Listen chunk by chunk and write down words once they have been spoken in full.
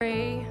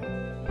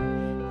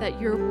that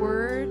your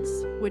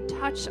words would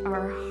touch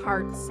our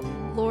hearts.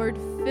 Lord,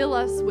 fill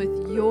us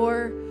with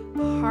your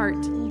heart.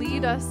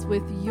 Lead us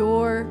with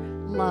your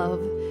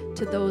love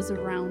to those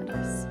around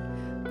us.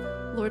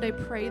 Lord, I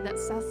pray that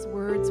Seth's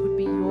words would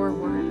be your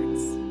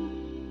words.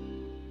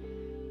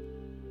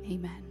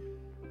 Amen.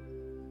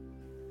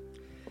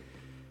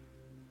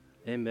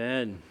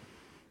 Amen.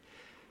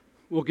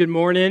 Well, good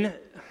morning,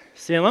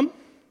 Salem.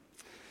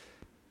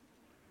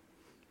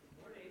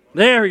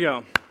 There we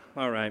go.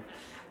 All right.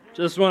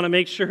 Just want to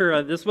make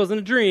sure this wasn't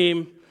a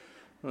dream,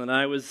 that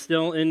I was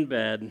still in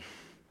bed.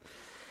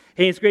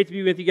 Hey, it's great to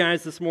be with you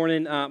guys this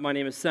morning. My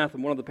name is Seth.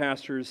 I'm one of the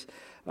pastors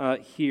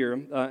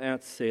here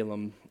at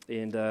Salem.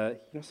 And,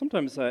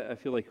 sometimes I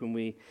feel like when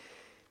we,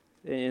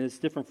 and it's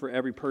different for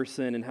every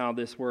person and how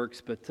this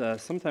works,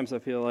 but sometimes I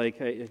feel like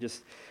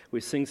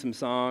we sing some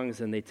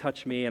songs and they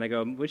touch me and I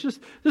go, just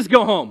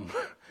go home.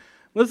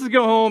 Let's just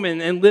go home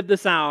and live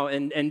this out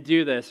and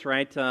do this,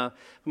 right?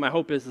 My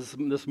hope is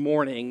this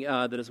morning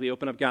that as we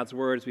open up God's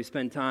Word, as we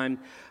spend time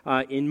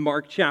in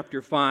Mark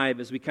chapter 5,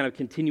 as we kind of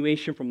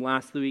continuation from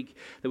last week,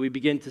 that we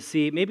begin to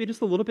see maybe just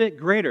a little bit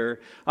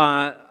greater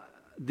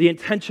the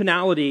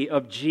intentionality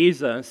of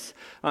Jesus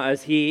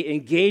as he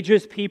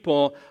engages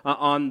people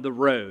on the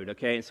road,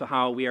 okay? And so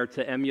how we are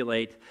to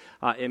emulate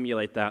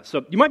that.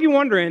 So you might be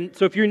wondering,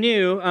 so if you're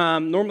new,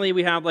 normally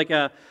we have like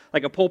a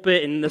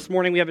pulpit, and this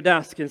morning we have a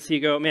desk, and so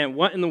you go, man,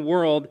 what in the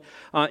world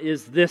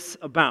is this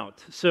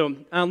about? So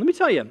let me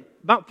tell you,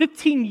 about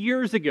 15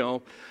 years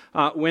ago,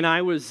 when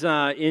I was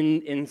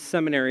in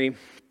seminary,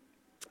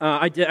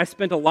 I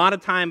spent a lot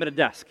of time at a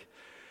desk.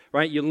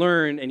 Right, you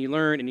learn and you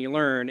learn and you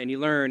learn and you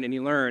learn and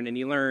you learn and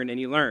you learn and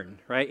you learn,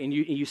 right? And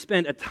you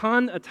spend a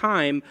ton of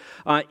time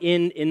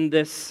in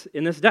this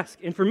desk.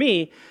 And for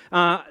me,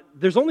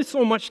 there's only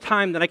so much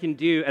time that I can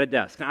do at a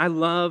desk. Now, I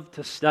love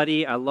to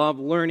study, I love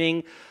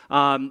learning,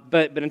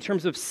 but in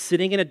terms of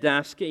sitting at a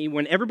desk,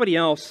 when everybody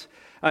else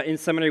in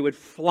seminary would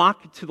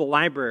flock to the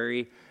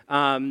library,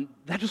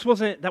 that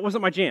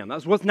wasn't my jam.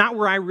 That was not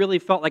where I really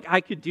felt like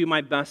I could do my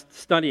best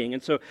studying.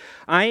 And so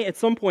I, at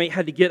some point,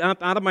 had to get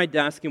up out of my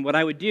desk, and what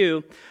I would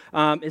do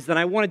is that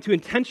I wanted to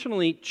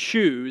intentionally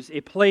choose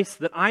a place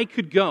that I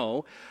could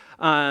go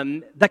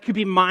that could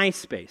be my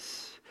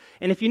space.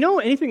 And if you know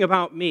anything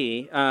about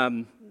me,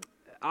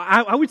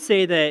 I would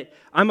say that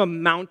I'm a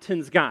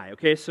mountains guy,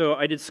 okay? So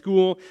I did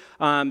school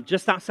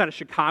just outside of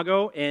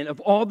Chicago, and of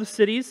all the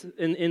cities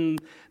in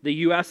the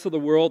U.S. or the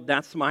world,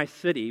 that's my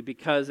city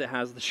because it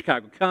has the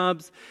Chicago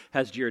Cubs,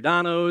 has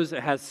Giordano's,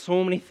 it has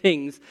so many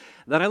things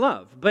that I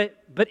love. But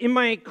in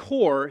my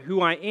core,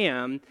 who I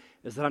am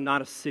is that I'm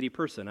not a city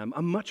person.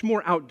 I'm much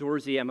more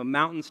outdoorsy. I'm a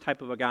mountains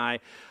type of a guy.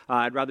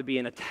 I'd rather be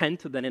in a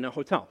tent than in a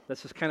hotel.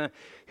 That's just kind of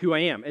who I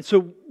am. And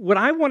so what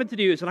I wanted to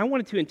do is that I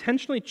wanted to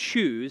intentionally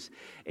choose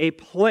a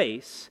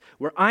place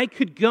where I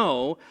could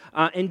go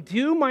and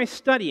do my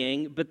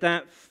studying, but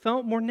that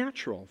felt more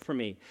natural for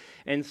me.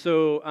 And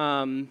so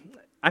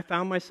I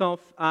found myself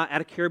at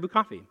a Caribou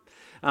Coffee.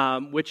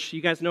 Which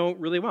you guys know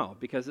really well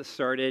because it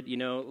started,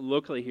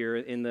 locally here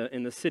in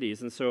the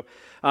cities, and so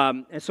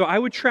I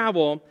would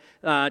travel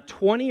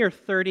 20 or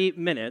 30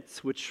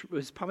 minutes, which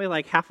was probably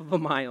like half of a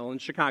mile in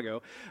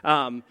Chicago,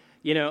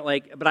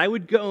 but I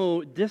would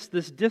go this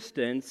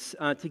distance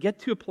to get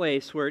to a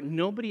place where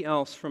nobody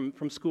else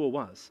from school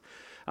was.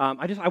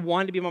 I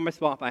wanted to be by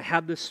myself. I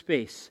had this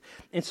space,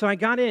 and so I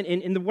got in,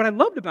 and what I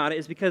loved about it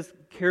is because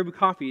Caribou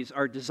Coffees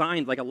are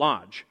designed like a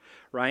lodge,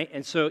 right?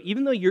 And so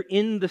even though you're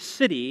in the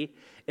city,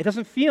 it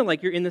doesn't feel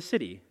like you're in the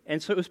city.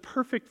 And so it was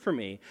perfect for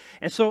me.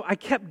 And so I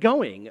kept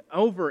going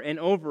over and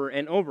over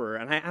and over.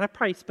 And I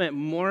probably spent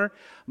more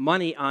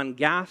money on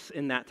gas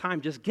in that time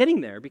just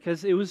getting there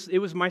because it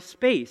was my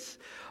space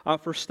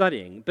for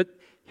studying. But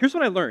here's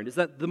what I learned, is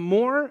that the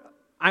more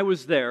I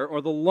was there,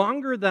 or the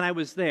longer that I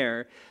was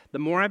there, the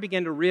more I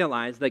began to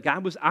realize that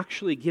God was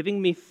actually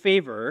giving me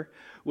favor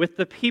with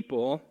the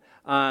people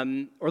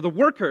or the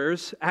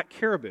workers at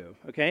Caribou,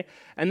 okay?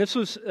 And this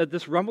was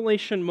this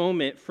revelation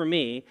moment for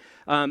me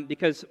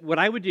because what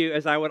I would do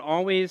is I would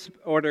always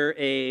order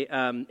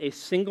a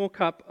single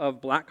cup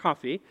of black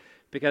coffee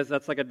because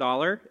that's like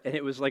 $1, and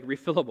it was like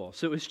refillable.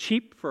 So it was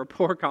cheap for a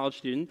poor college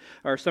student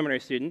or seminary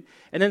student.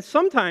 And then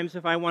sometimes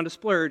if I wanted to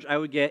splurge, I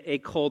would get a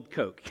cold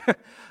Coke.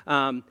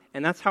 And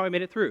that's how I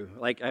made it through.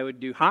 Like I would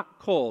do hot,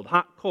 cold,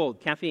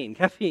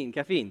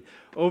 caffeine,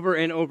 over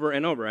and over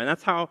and over. And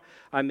that's how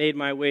I made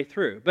my way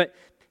through. But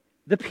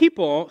the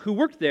people who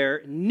worked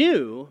there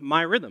knew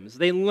my rhythms.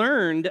 They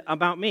learned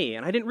about me,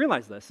 and I didn't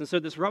realize this. And so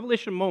this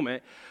revelation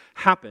moment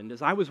happened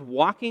as I was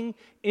walking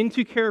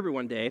into Caribou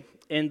one day,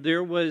 and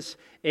there was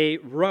a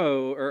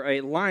row or a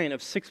line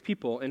of 6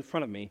 people in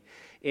front of me.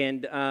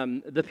 And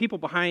the people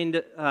behind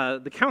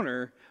the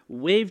counter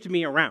waved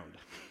me around.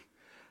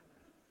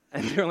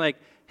 And they're like,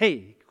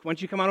 hey, why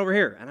don't you come on over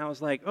here? And I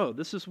was like, oh,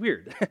 this is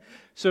weird.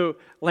 So,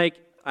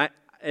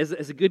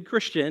 as a good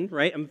Christian,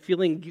 right, I'm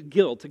feeling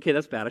guilt. Okay,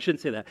 that's bad. I shouldn't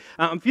say that.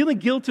 I'm feeling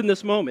guilt in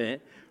this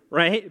moment,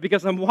 right?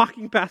 Because I'm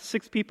walking past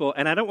 6 people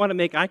and I don't want to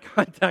make eye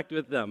contact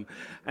with them.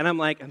 And I'm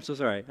like, I'm so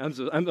sorry. I'm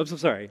so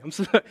sorry. I'm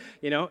so,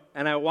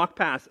 and I walk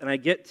past and I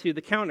get to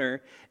the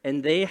counter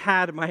and they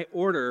had my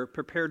order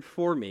prepared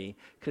for me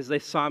because they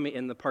saw me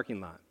in the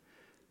parking lot.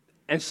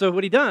 And so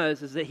what he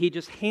does is that he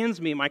just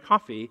hands me my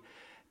coffee,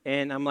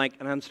 and I'm like,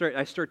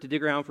 I start to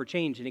dig around for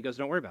change, and he goes,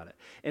 don't worry about it.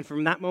 And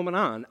from that moment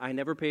on, I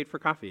never paid for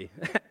coffee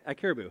at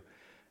Caribou.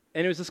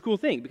 And it was this cool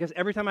thing, because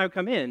every time I would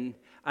come in,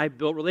 I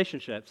built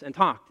relationships and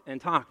talked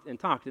and talked and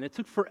talked. And it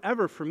took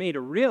forever for me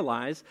to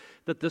realize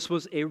that this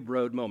was a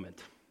road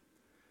moment.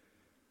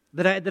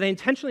 That I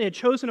intentionally had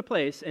chosen a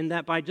place, and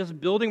that by just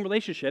building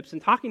relationships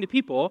and talking to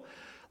people,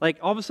 like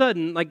all of a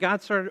sudden, like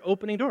God started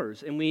opening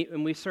doors, and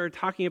we started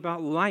talking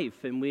about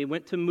life, and we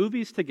went to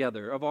movies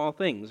together, of all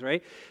things,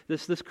 right?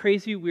 This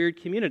crazy, weird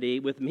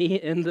community with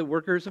me and the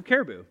workers of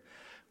Caribou,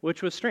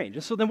 which was strange.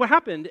 And so then what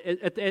happened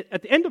at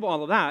the end of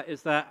all of that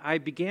is that I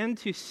began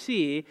to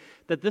see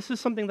that this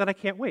is something that I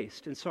can't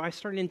waste. And so I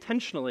started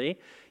intentionally,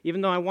 even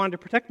though I wanted to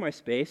protect my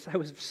space, I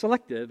was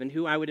selective in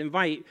who I would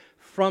invite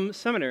from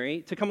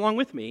seminary to come along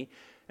with me.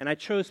 And I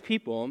chose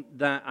people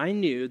that I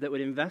knew that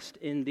would invest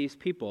in these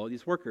people,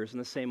 these workers, in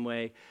the same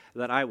way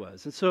that I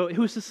was. And so it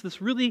was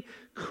this really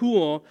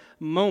cool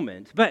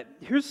moment. But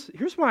here's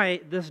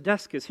why this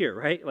desk is here,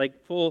 right?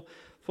 Like full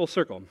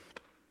circle.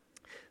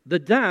 The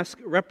desk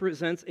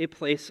represents a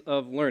place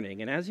of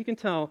learning. And as you can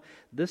tell,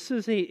 this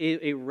is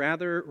a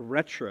rather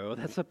retro,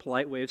 that's a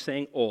polite way of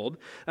saying old,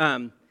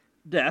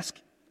 desk.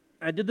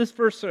 I did this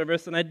first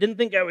service, and I didn't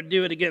think I would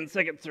do it again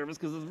second service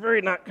because it's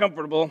very not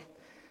comfortable,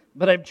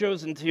 but I've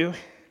chosen to.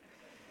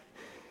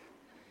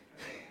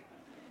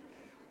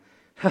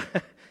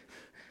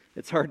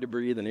 It's hard to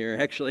breathe in here,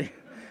 actually.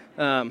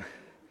 I'm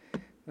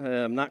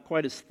not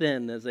quite as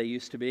thin as I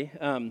used to be.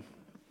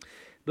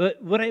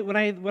 But when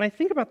I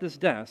think about this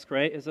desk,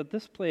 right, is that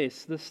this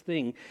place, this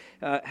thing,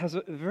 has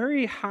a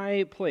very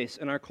high place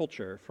in our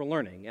culture for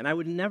learning. And I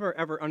would never,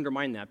 ever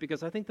undermine that,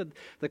 because I think that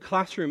the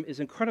classroom is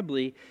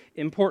incredibly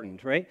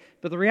important, right?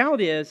 But the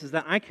reality is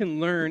that I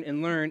can learn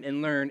and learn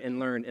and learn and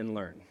learn and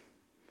learn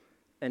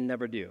and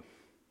never do.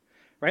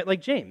 Right?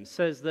 Like James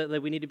says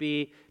that we need to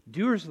be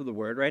doers of the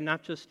word, right?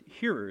 Not just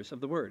hearers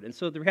of the word. And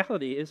so the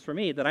reality is for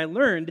me that I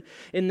learned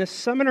in this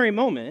seminary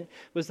moment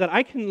was that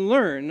I can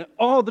learn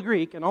all the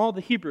Greek and all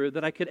the Hebrew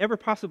that I could ever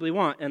possibly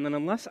want, and then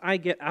unless I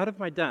get out of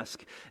my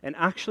desk and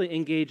actually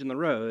engage in the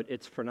road,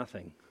 it's for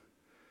nothing.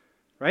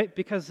 Right?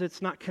 Because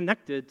it's not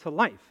connected to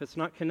life. It's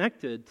not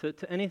connected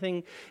to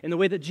anything in the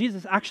way that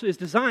Jesus actually has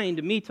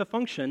designed me to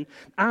function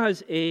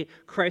as a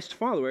Christ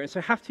follower. And so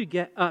I have to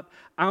get up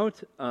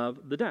out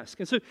of the desk.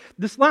 And so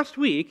this last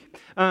week,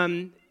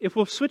 if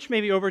we'll switch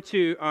maybe over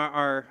to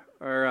our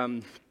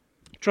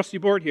trustee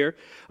board here,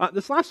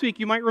 this last week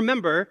you might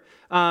remember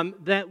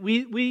that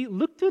we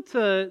looked at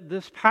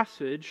this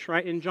passage,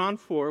 right, in John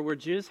 4, where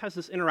Jesus has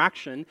this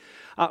interaction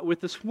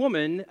with this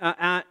woman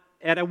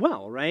at a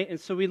well, right? And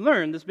so we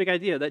learned this big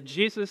idea that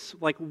Jesus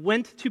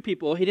went to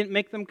people. He didn't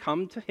make them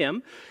come to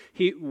him.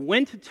 He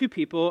went to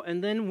people,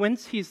 and then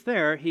once he's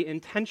there, he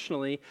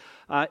intentionally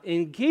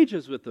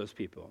engages with those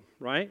people,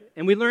 right?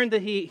 And we learned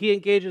that he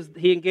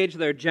engaged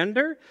their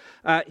gender,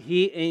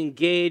 he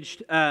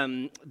engaged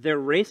their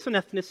race and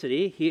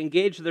ethnicity, he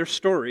engaged their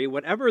story,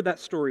 whatever that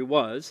story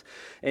was,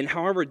 and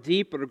however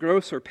deep or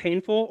gross or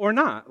painful or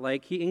not,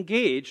 he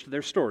engaged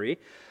their story.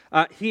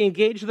 He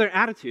engaged their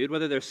attitude,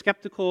 whether they're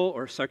skeptical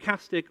or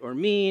sarcastic or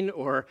mean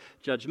or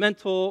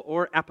judgmental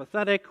or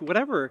apathetic,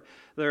 whatever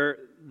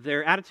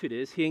their attitude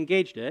is, he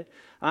engaged it.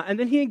 And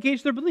then he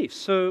engaged their beliefs,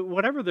 so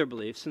whatever their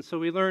beliefs. And so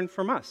we learned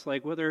from us,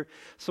 whether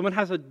someone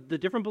has the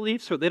different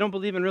beliefs or they don't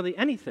believe in really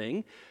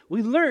anything,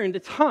 we learned a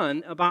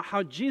ton about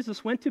how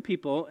Jesus went to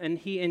people and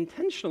he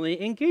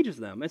intentionally engages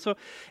them.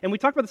 And we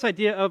talked about this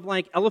idea of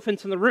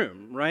elephants in the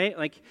room, right?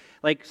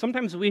 Like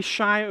sometimes we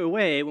shy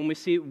away when we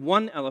see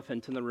one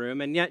elephant in the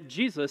room, and yet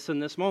Jesus in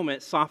this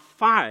moment saw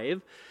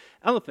 5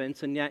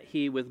 elephants, and yet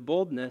he, with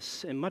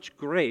boldness and much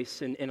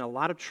grace and a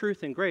lot of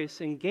truth and grace,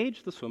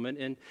 engaged this woman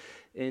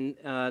in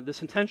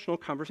this intentional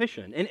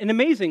conversation. And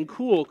amazing,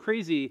 cool,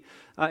 crazy,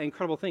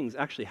 incredible things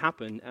actually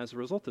happen as a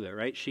result of it,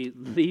 right? She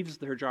leaves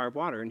her jar of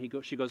water,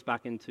 and she goes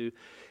back into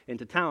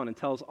town and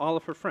tells all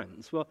of her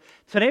friends. Well,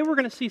 today we're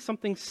going to see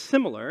something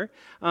similar,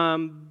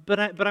 but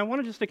I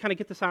wanted just to kind of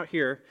get this out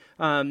here.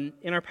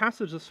 In our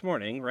passage this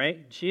morning,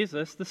 right,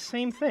 Jesus, the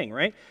same thing,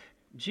 right?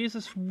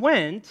 Jesus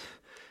went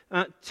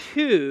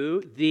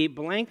to the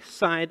blank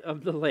side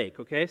of the lake,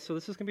 okay? So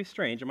this is going to be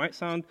strange. It might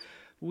sound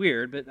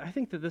weird, but I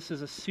think that this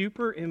is a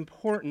super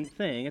important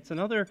thing. It's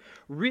another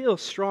real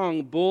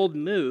strong, bold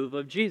move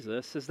of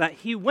Jesus, is that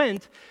he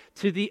went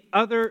to the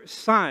other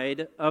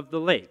side of the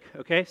lake,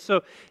 okay?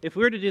 So if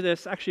we were to do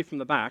this actually from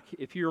the back,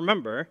 if you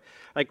remember,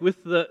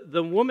 with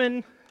the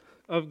woman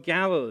of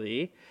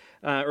Galilee,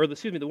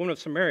 the woman of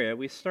Samaria,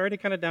 we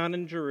started kind of down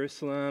in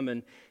Jerusalem,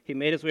 and he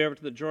made his way over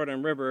to the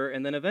Jordan River,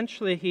 and then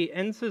eventually he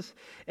ends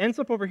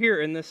up over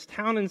here in this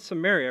town in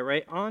Samaria,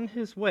 right, on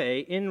his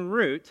way en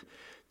route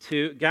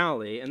to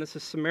Galilee, and this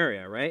is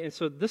Samaria, right? And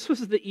so this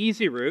was the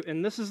easy route,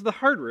 and this is the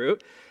hard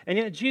route, and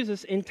yet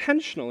Jesus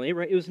intentionally,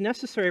 right, it was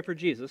necessary for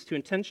Jesus to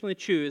intentionally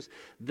choose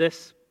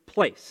this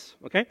place,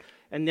 okay?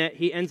 And that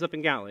he ends up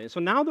in Galilee. And so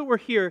now that we're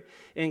here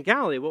in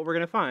Galilee, what we're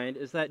going to find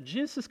is that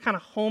Jesus' kind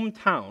of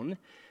hometown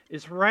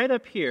is right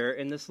up here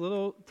in this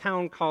little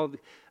town called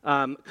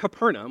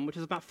Capernaum, which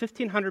is about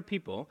 1,500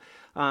 people.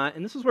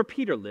 And this is where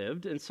Peter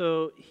lived. And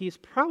so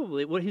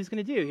what he's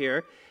going to do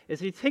here is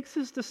he takes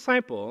his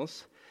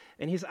disciples,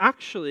 and he's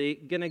actually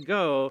going to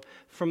go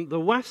from the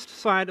west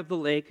side of the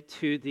lake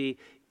to the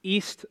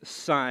east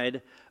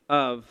side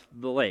of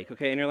the lake,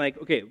 okay? And you're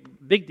like, okay,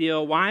 big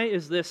deal. Why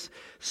is this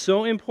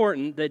so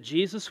important that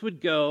Jesus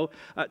would go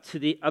to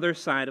the other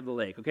side of the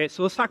lake, okay?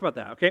 So let's talk about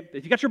that, okay?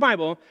 If you got your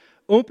Bible,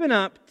 open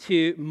up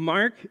to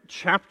Mark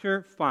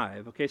chapter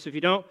 5, okay? So if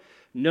you don't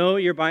know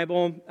your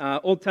Bible,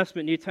 Old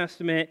Testament, New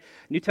Testament,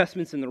 New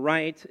Testament's in the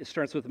right. It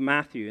starts with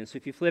Matthew. And so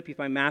if you flip, you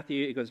find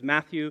Matthew. It goes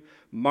Matthew,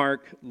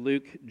 Mark,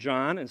 Luke,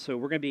 John. And so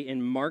we're going to be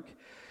in Mark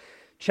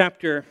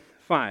chapter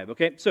 5,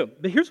 okay? So,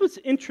 but here's what's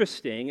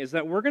interesting is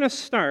that we're going to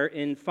start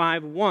in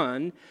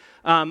 5:1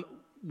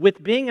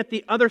 with being at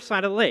the other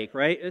side of the lake,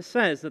 right? It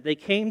says that they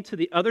came to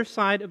the other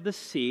side of the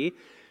sea,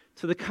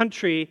 to the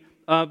country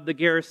of the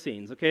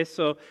Gerasenes, okay?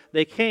 So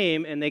they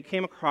came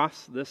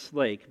across this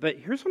lake. But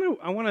here's what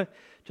I want to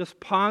just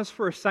pause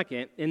for a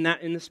second in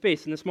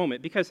this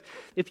moment, because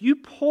if you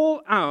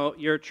pull out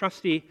your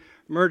trusty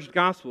merged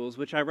Gospels,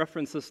 which I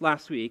referenced this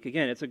last week,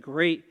 again, it's a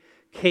great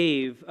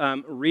cave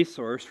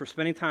resource for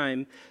spending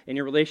time in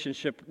your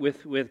relationship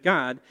with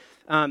God.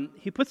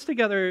 He puts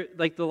together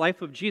like the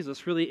life of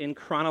Jesus really in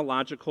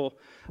chronological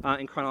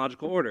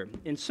order.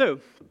 And so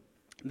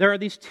there are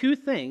these two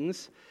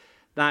things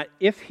that,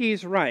 if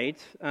he's right,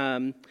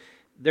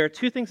 there are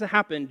two things that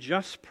happen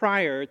just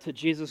prior to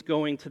Jesus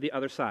going to the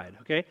other side,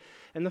 okay?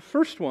 And the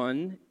first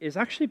one is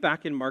actually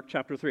back in Mark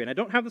chapter 3. And I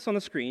don't have this on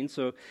the screen,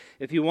 so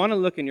if you want to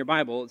look in your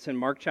Bible, it's in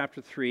Mark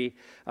chapter 3,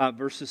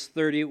 verses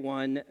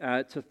 31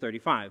 to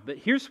 35. But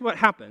here's what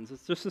happens.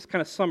 It's just this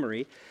kind of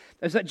summary,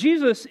 is that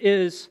Jesus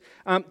is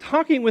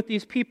talking with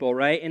these people,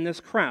 right, in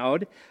this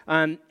crowd,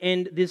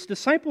 and these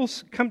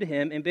disciples come to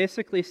him and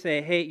basically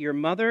say, hey, your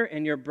mother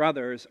and your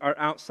brothers are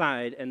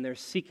outside, and they're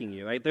seeking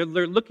you, right? They're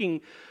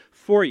looking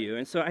for you.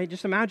 And so I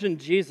just imagine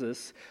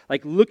Jesus,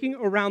 like, looking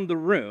around the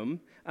room,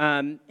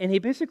 and he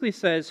basically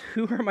says,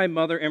 who are my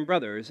mother and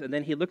brothers? And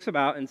then he looks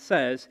about and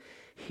says,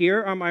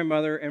 here are my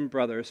mother and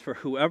brothers, for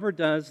whoever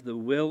does the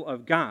will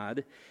of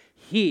God,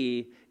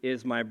 he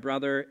is my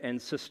brother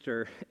and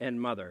sister and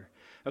mother.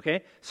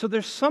 Okay? So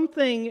there's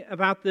something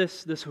about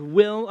this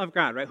will of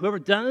God, right? Whoever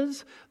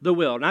does the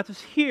will, not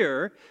just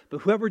here, but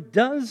whoever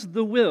does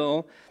the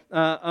will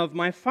of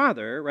my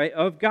Father, right,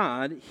 of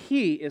God,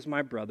 he is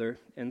my brother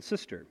and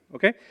sister.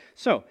 Okay?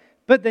 So,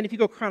 but then if you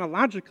go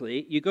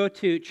chronologically, you go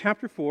to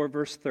chapter 4,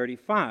 verse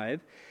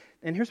 35,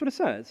 and here's what it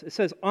says. It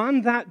says,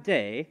 on that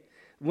day,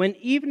 when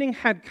evening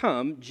had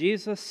come,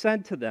 Jesus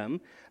said to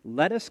them,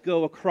 let us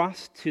go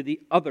across to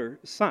the other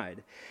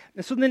side.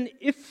 And so then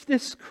if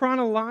this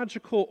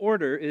chronological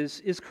order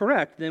is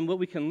correct, then what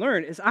we can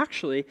learn is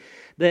actually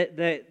that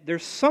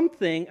there's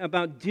something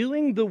about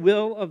doing the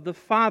will of the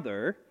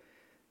Father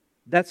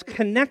that's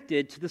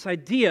connected to this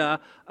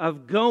idea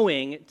of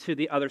going to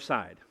the other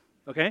side.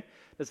 Okay?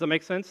 Does that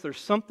make sense? There's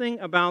something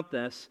about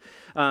this,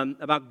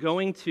 about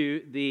going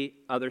to the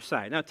other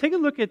side. Now, take a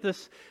look at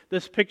this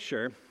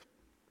picture.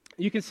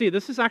 You can see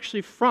this is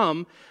actually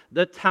from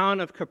the town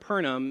of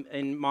Capernaum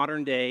in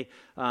modern-day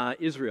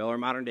Israel or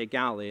modern-day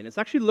Galilee. And it's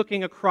actually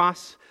looking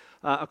across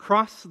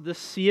the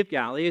Sea of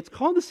Galilee. It's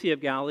called the Sea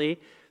of Galilee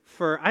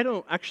I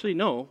don't actually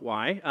know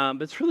why,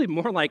 but it's really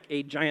more like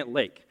a giant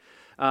lake.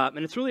 And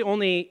it's really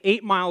only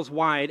 8 miles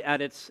wide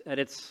at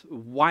its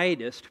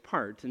widest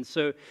part. And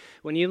so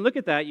when you look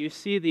at that, you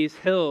see these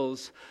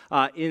hills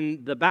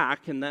in the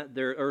back, and that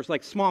there's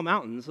like small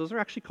mountains. Those are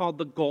actually called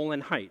the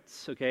Golan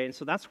Heights. Okay, and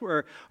so that's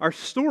where our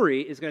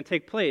story is going to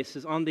take place,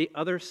 is on the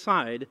other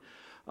side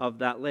of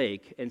that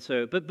lake. And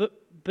so,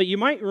 but you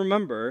might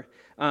remember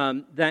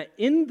that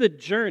in the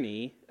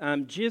journey,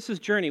 Jesus'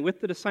 journey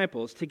with the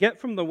disciples, to get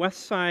from the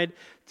west side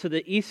to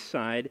the east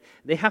side,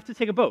 they have to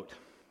take a boat.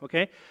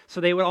 Okay,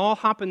 so they would all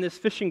hop in this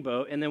fishing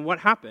boat, and then what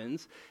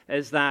happens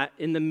is that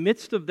in the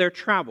midst of their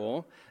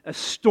travel, a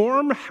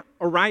storm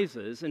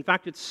arises. In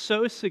fact, it's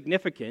so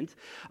significant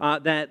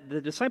that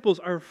the disciples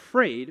are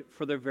afraid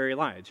for their very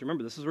lives.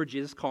 Remember, this is where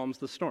Jesus calms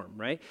the storm,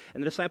 right?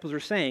 And the disciples are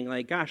saying,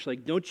 like, gosh,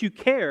 like, don't you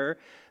care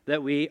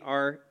that we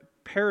are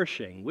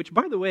perishing? Which,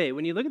 by the way,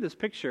 when you look at this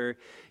picture,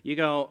 you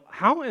go,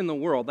 how in the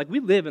world? Like, we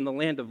live in the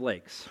land of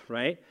lakes,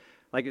 right?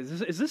 Like,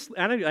 is this,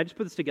 I just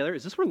put this together,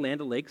 is this where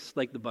Land O'Lakes,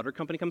 like the butter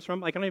company, comes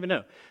from? Like, I don't even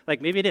know. Like,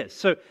 maybe it is.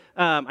 So,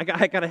 I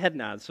got a head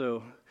nod,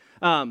 so.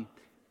 But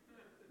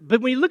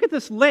when you look at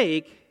this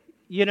lake,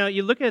 you know,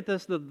 you look at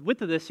this, the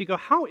width of this, you go,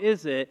 how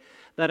is it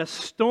that a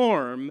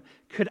storm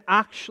could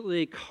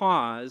actually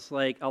cause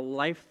like a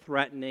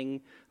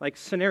life-threatening like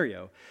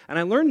scenario. And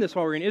I learned this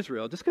while we were in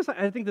Israel, just because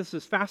I think this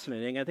is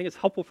fascinating. I think it's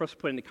helpful for us to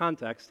put into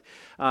context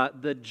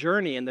the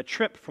journey and the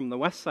trip from the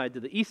west side to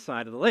the east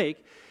side of the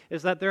lake,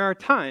 is that there are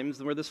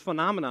times where this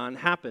phenomenon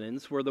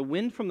happens where the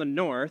wind from the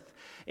north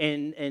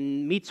and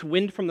meets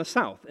wind from the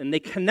south, and they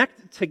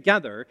connect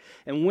together,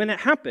 and when it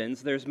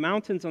happens, there's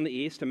mountains on the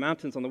east and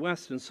mountains on the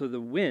west, and so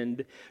the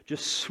wind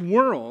just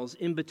swirls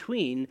in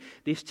between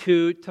these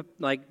two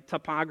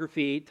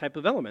topography type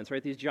of elements,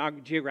 right? These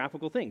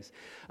geographical things.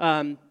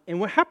 And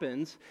what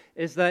happens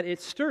is that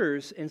it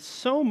stirs in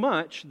so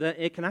much that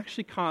it can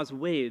actually cause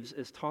waves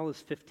as tall as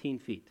 15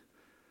 feet.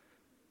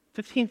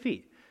 15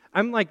 feet.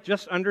 I'm like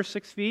just under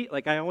 6 feet.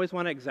 Like I always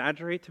want to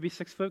exaggerate to be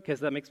 6 foot because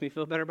that makes me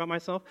feel better about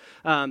myself.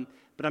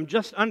 But I'm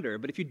just under.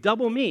 But if you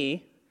double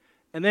me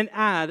and then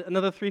add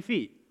another 3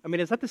 feet, I mean,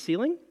 is that the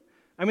ceiling?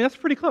 I mean, that's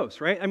pretty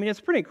close, right? I mean, it's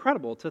pretty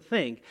incredible to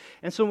think.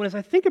 And so as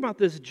I think about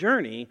this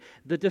journey,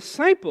 the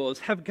disciples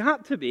have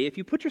got to be, if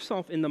you put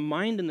yourself in the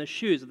mind and the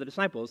shoes of the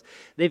disciples,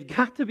 they've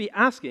got to be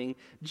asking,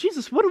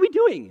 Jesus, what are we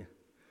doing?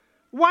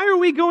 Why are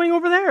we going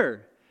over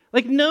there?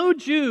 Like no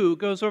Jew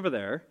goes over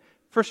there,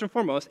 first and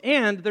foremost,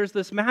 and there's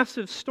this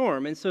massive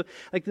storm. And so,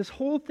 like, this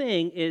whole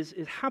thing is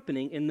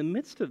happening in the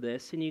midst of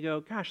this, and you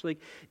go, gosh, like,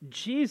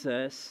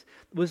 Jesus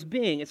was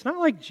it's not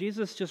like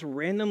Jesus just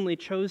randomly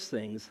chose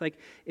things. Like,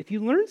 if you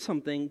learn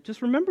something,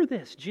 just remember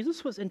this.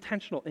 Jesus was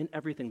intentional in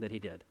everything that he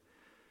did.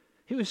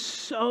 He was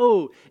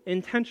so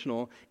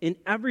intentional in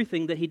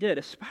everything that he did,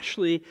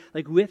 especially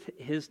like with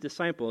his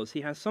disciples.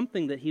 He has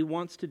something that he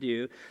wants to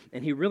do,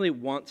 and he really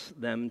wants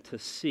them to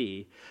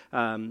see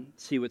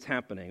what's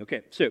happening.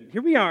 Okay, so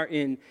here we are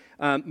in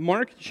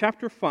Mark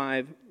chapter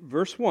 5,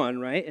 verse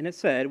 1, right? And it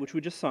said, which we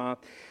just saw,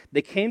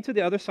 they came to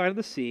the other side of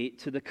the sea,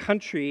 to the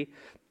country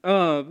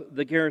of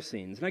the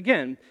Gerasenes. And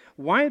again,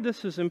 why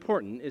this is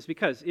important is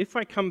because if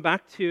I come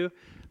back to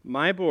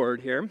my board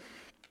here,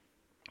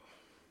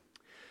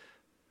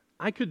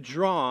 I could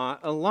draw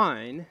a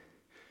line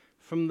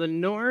from the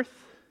north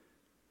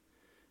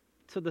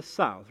to the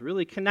south,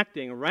 really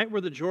connecting right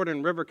where the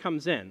Jordan River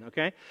comes in,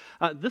 okay?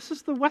 This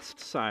is the west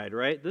side,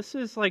 right? This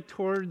is like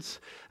towards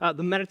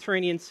the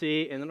Mediterranean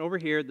Sea, and then over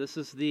here, this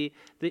is the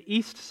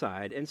east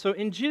side. And so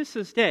in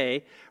Jesus'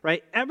 day,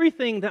 right,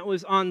 everything that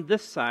was on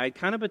this side,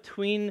 kind of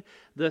between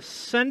the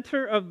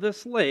center of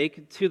this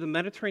lake to the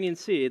Mediterranean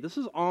Sea, this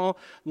is all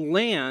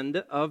land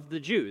of the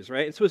Jews,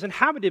 right? And so it was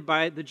inhabited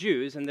by the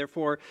Jews, and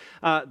therefore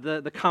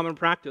the common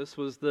practice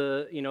was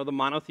the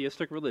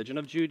monotheistic religion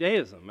of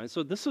Judaism. And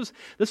so this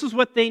is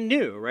what they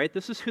knew, right?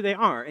 This is who they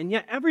are. And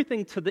yet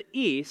everything to the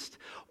east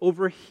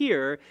over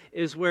here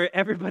is where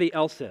everybody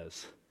else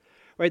is.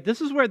 Right?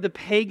 This is where the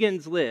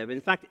pagans live. In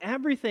fact,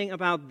 everything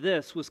about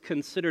this was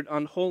considered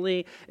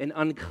unholy and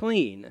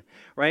unclean,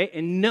 right?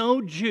 And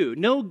no Jew,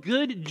 no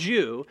good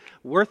Jew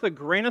worth a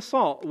grain of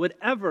salt would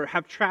ever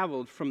have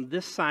traveled from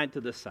this side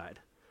to this side.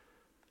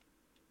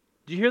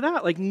 Did you hear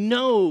that? Like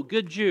no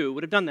good Jew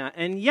would have done that.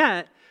 And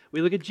yet,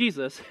 we look at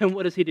Jesus, and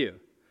what does he do?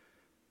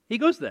 He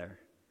goes there.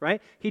 Right?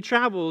 He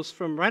travels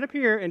from right up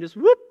here and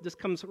just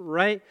comes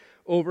right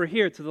over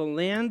here to the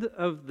land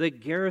of the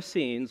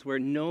Gerasenes, where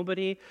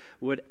nobody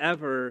would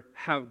ever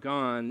have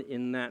gone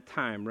in that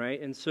time, right?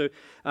 And so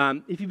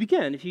if you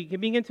can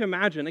begin to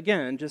imagine,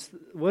 again, just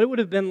what it would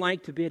have been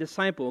like to be a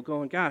disciple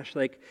going, gosh,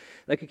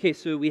 okay,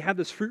 so we had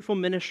this fruitful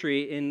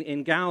ministry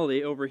in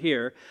Galilee over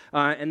here,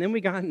 and then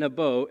we got in a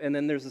boat, and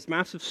then there's this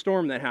massive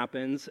storm that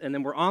happens, and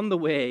then we're on the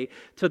way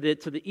to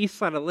the east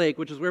side of the lake,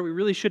 which is where we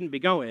really shouldn't be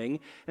going.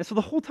 And so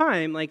the whole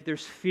time, like,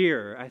 there's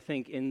fear, I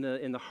think, in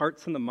the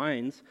hearts and the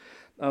minds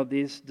of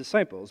these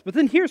disciples. But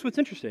then here's what's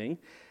interesting,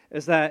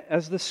 is that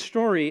as the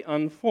story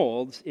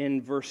unfolds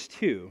in verse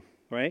 2,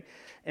 right?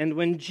 And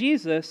when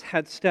Jesus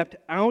had stepped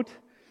out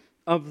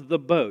of the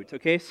boat,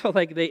 okay? So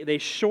like they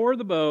shore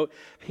the boat,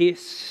 he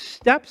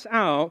steps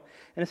out,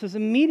 and it says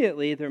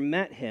immediately there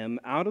met him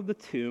out of the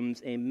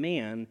tombs a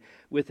man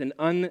with an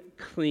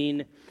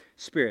unclean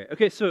spirit.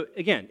 Okay, so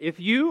again, if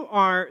you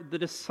are the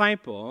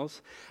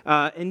disciples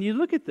and you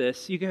look at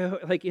this, you go,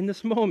 like in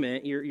this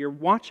moment, you're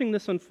watching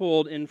this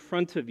unfold in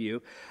front of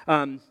you,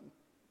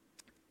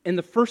 and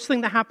the first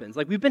thing that happens,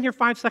 like we've been here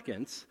 5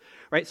 seconds,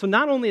 right? So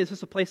not only is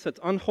this a place that's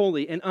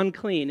unholy and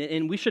unclean,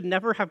 and we should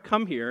never have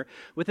come here,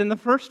 within the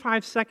first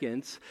 5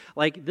 seconds,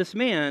 like this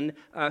man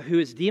who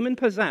is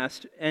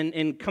demon-possessed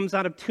and comes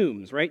out of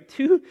tombs, right?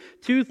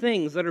 Two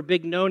things that are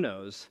big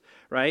no-nos,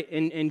 right,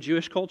 in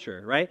Jewish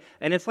culture, right?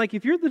 And it's like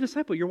if you're the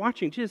disciple, you're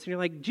watching Jesus, and you're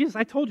like, Jesus,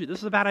 I told you, this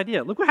is a bad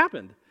idea. Look what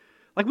happened.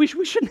 Like, we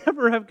should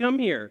never have come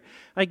here.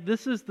 Like,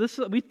 let's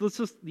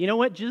just, you know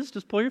what, Jesus,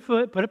 just pull your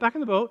foot, put it back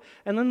in the boat,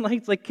 and then,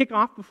 like kick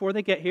off before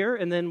they get here,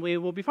 and then we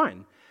will be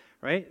fine,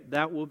 right?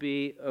 That will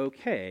be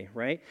okay,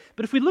 right?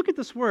 But if we look at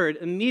this word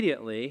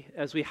immediately,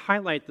 as we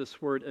highlight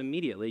this word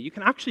immediately, you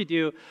can actually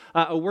do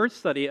a word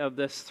study of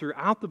this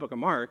throughout the book of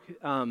Mark.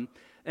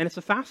 And it's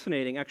a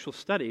fascinating actual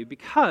study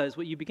because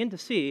what you begin to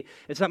see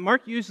is that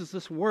Mark uses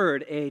this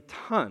word a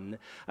ton,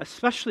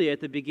 especially at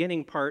the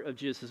beginning part of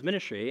Jesus'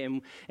 ministry.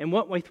 And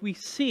what we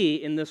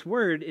see in this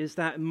word is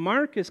that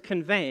Mark is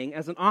conveying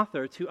as an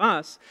author to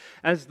us,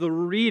 as the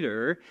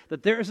reader,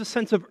 that there is a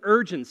sense of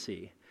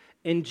urgency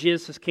in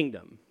Jesus'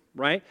 kingdom.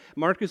 Right?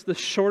 Mark is the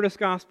shortest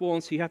gospel,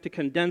 and so you have to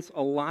condense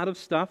a lot of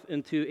stuff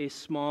into a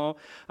small,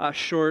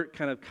 short,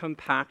 kind of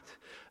compact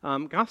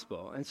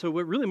gospel. And so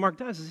what really Mark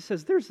does is he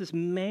says there's this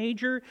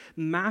major,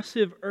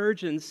 massive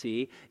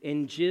urgency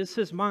in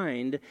Jesus'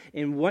 mind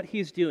in what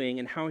he's doing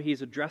and how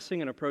he's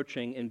addressing and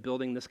approaching and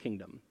building this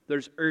kingdom.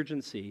 There's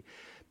urgency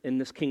in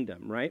this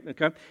kingdom, right?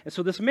 Okay? And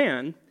so this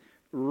man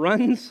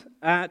runs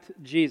at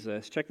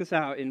Jesus. Check this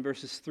out in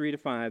verses 3 to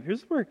 5.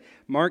 Here's where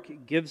Mark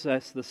gives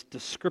us this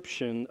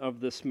description of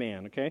this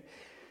man, okay?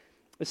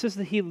 It says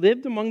that he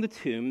lived among the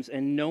tombs,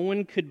 and no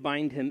one could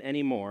bind him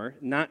anymore,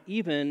 not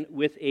even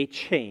with a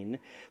chain.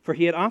 For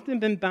he had often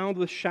been bound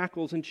with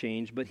shackles and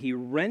chains, but he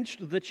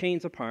wrenched the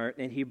chains apart,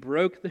 and he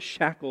broke the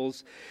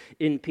shackles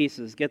in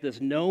pieces. Get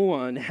this, no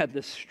one had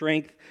the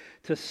strength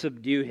to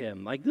subdue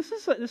him. Like, this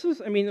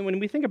is. I mean, when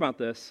we think about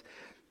this,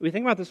 we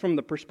think about this from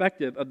the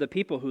perspective of the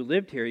people who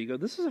lived here. You go,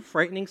 this is a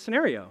frightening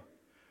scenario,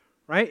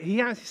 right? He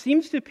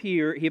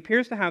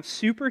appears to have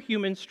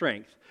superhuman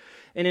strength.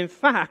 And in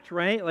fact,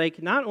 right,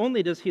 like not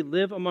only does he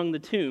live among the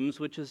tombs,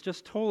 which is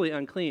just totally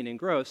unclean and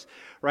gross,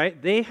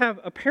 right? They have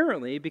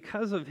apparently,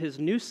 because of his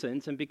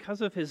nuisance and because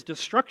of his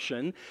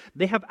destruction,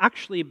 they have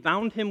actually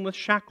bound him with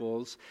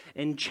shackles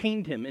and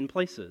chained him in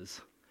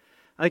places.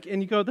 Like,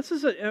 and you go, this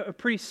is a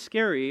pretty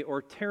scary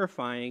or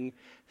terrifying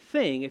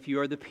thing if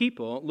you are the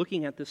people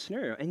looking at this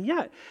scenario. And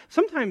yet,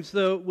 sometimes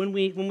though, when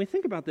we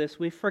think about this,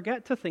 we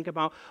forget to think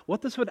about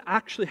what this would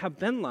actually have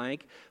been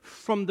like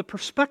from the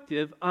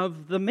perspective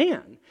of the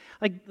man.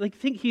 Like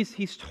think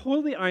he's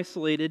totally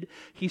isolated,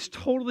 he's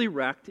totally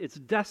wrecked, it's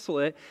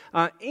desolate,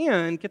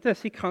 and get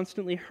this, he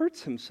constantly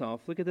hurts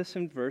himself. Look at this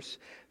in verse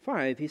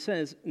 5. He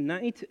says,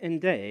 night and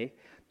day,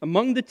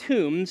 among the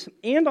tombs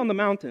and on the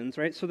mountains,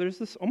 right? So there's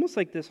this almost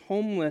like this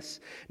homeless,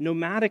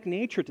 nomadic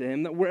nature to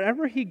him that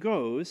wherever he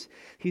goes,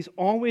 he's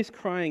always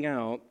crying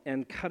out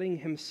and cutting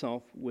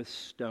himself with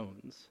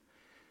stones.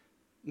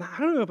 Now,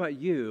 I don't know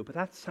about you, but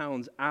that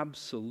sounds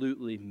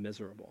absolutely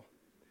miserable.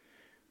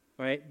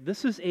 Right?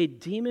 This is a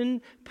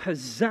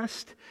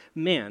demon-possessed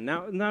man.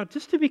 Now,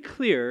 just to be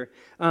clear,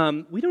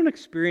 we don't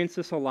experience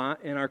this a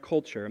lot in our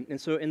culture.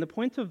 And so, the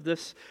point of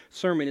this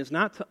sermon is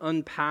not to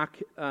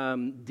unpack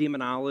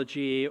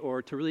demonology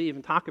or to really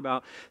even talk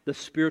about the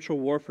spiritual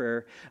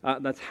warfare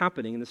that's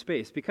happening in the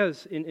space.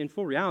 Because in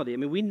full reality, I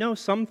mean, we know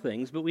some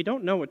things, but we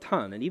don't know a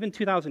ton. And even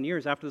 2,000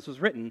 years after this was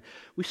written,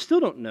 we still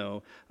don't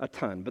know a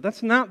ton. But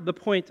that's not the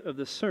point of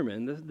this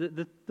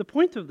sermon. The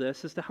point of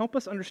this is to help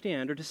us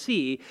understand or to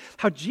see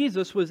how Jesus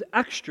was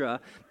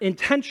extra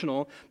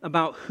intentional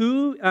about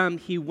who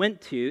he went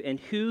to and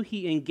who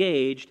he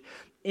engaged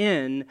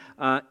in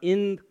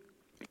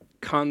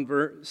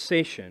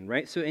conversation,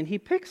 right? So, and he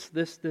picks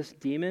this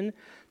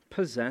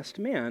demon-possessed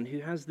man who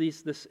has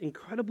this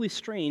incredibly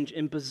strange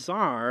and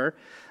bizarre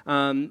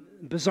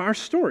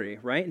story,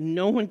 right?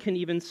 No one can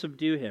even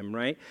subdue him,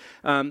 right?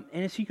 And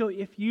as you go,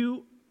 if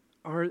you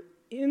are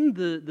in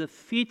the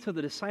feet of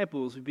the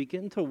disciples, we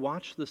begin to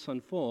watch this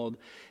unfold,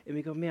 and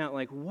we go, man,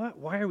 like, what?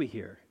 Why are we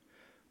here?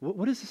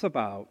 What is this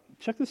about?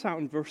 Check this out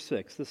in verse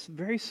 6, this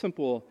very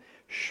simple,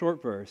 short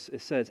verse.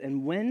 It says,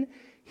 and when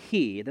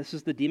he, this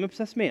is the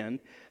demon-possessed man,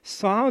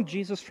 saw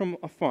Jesus from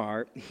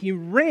afar, he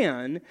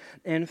ran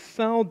and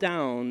fell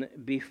down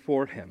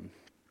before him.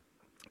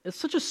 It's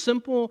such a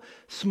simple,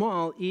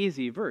 small,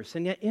 easy verse.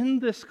 And yet in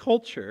this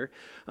culture,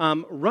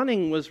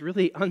 running was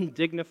really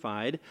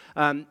undignified.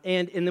 And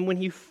then when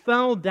he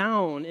fell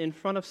down in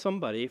front of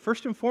somebody,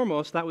 first and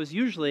foremost, that was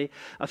usually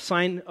a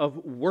sign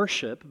of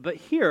worship. But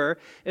here,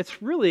 it's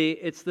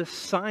this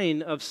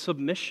sign of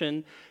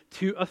submission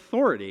to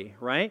authority,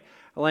 right?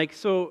 Like,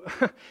 so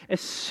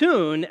as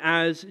soon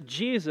as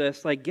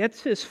Jesus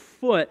gets his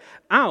foot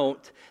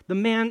out, the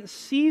man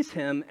sees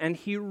him and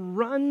he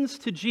runs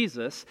to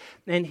Jesus,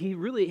 and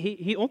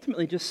he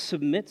ultimately just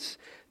submits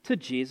to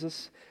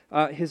Jesus,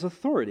 his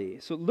authority.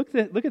 So look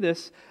at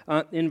this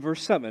in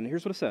verse 7.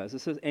 Here's what it says. It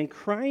says, and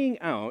crying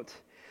out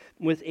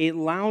with a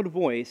loud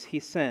voice, he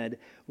said,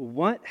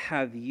 what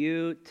have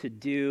you to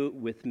do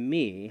with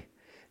me,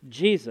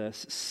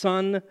 Jesus,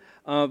 Son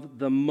of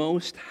the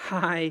Most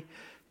High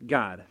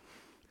God?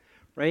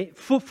 Right?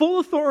 Full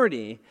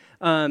authority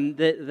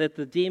that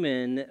the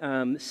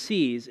demon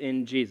sees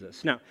in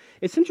Jesus. Now,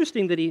 it's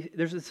interesting that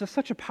there's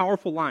such a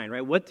powerful line,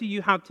 right? What do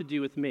you have to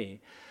do with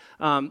me?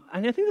 And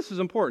I think this is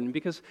important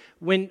because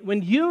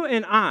when you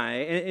and I,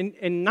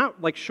 and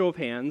not like show of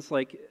hands,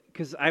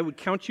 because I would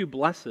count you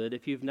blessed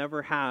if you've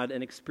never had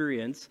an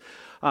experience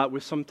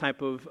with some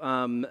type of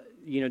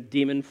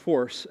demon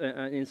force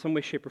in some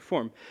way, shape, or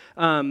form.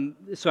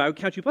 So I would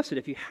count you blessed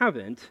if you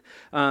haven't.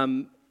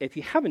 if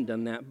you haven't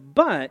done that.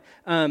 But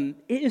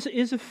it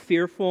is a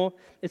fearful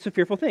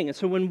thing. And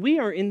so when we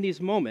are in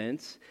these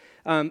moments,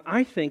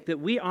 I think that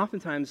we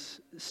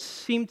oftentimes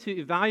seem to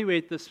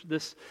evaluate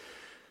this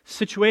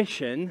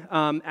situation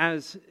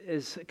as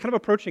kind of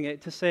approaching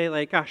it to say,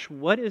 like, gosh,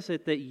 what is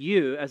it that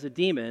you as a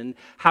demon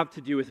have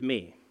to do with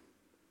me?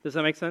 Does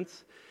that make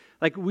sense?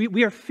 Like,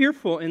 we are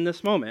fearful in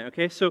this moment,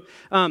 okay? So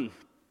a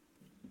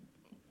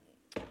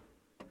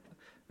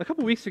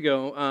couple weeks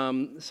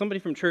ago, somebody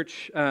from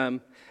church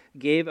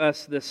gave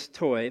us this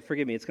toy.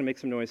 Forgive me, it's going to make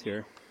some noise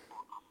here.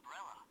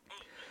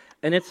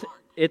 And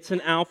it's an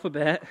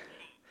alphabet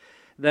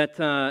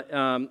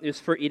that is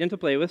for Eden to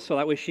play with, so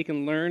that way she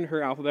can learn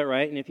her alphabet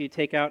right. And if you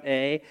take out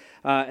A,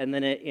 and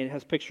then it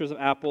has pictures of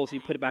apples, you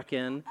put it back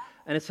in,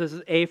 and it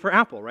says A for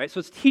apple, right? So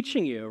it's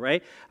teaching you,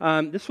 right?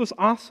 This was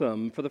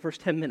awesome for the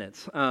first 10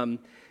 minutes, and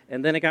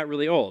then it got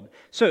really old.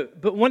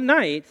 But one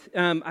night,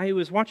 I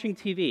was watching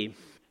TV,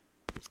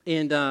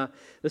 and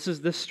this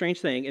is this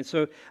strange thing, and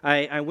so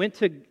I went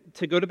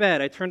to go to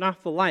bed. I turned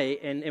off the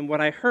light, and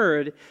what I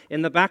heard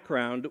in the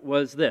background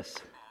was this.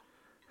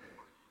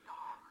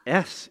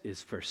 S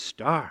is for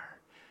star.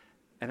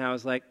 And I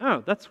was like,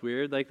 oh, that's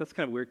weird. Like, that's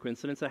kind of a weird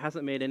coincidence. It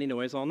hasn't made any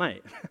noise all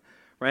night,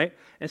 right?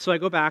 And so I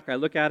go back, I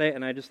look at it,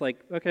 and I just like,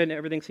 okay,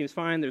 everything seems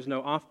fine. There's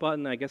no off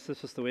button. I guess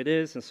this is the way it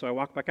is. And so I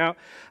walk back out,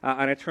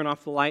 and I turn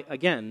off the light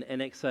again,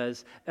 and it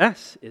says,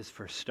 S is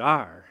for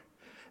star.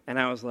 And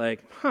I was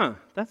like,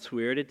 that's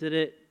weird. It did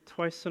it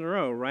twice in a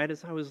row, right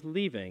as I was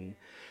leaving.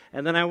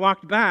 And then I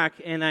walked back,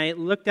 and I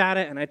looked at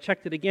it, and I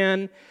checked it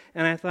again,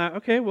 and I thought,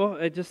 okay, well,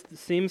 it just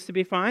seems to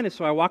be fine. And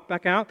so I walked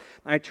back out,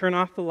 I turn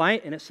off the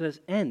light, and it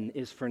says, N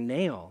is for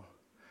nail.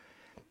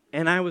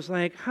 And I was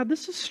like,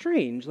 this is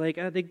strange. Like,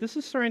 I think this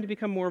is starting to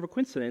become more of a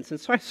coincidence. And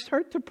so I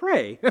start to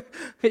pray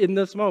in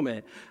this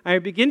moment. I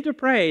begin to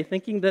pray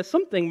thinking that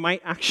something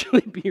might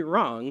actually be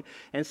wrong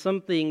and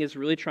something is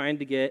really trying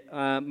to get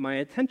my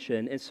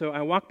attention. And so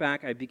I walk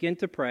back, I begin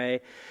to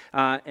pray,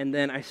 and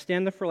then I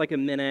stand there for like a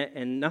minute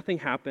and nothing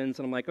happens.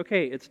 And I'm like,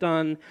 okay, it's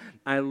done.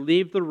 I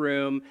leave the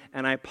room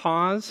and I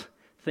pause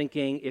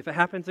thinking, if it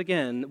happens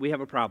again, we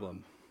have a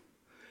problem.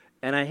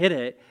 And I hit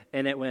it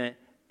and it went,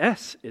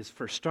 S is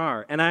for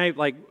star. And I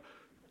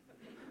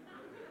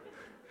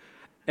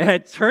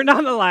turned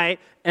on the light,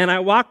 and I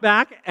walked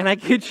back, and I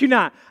kid you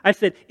not, I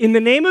said, in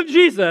the name of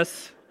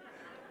Jesus,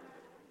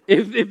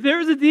 if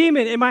there's a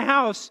demon in my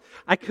house,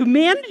 I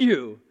command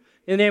you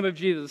in the name of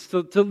Jesus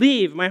to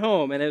leave my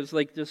home. And it was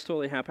like just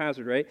totally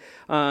haphazard, right?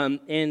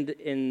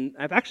 And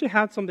I've actually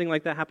had something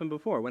like that happen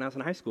before when I was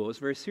in high school. It was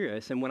very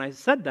serious. And when I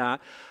said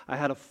that, I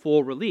had a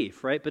full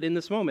relief, right? But in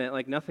this moment,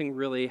 like nothing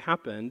really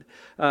happened.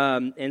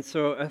 And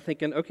so I'm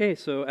thinking, okay,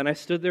 and I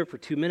stood there for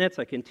 2 minutes.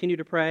 I continued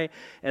to pray.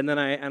 And then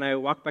I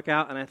walked back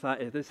out and I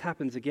thought, if this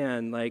happens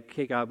again, like,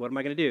 hey God, what am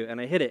I going to do? And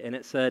I hit it and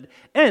it said,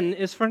 N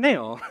is for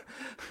nail.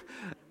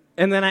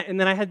 And then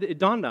it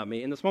dawned on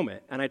me in this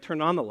moment, and I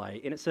turned on the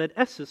light, and it said,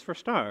 S is for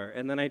star,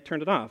 and then I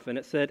turned it off, and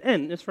it said,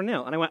 N is for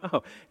nail, and I went,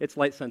 oh, it's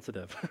light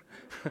sensitive.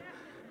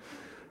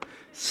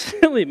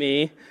 Silly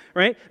me,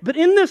 right? But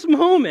in this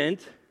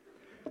moment,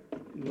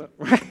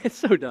 right? It's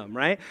so dumb,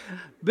 right?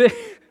 But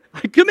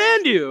I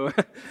command you.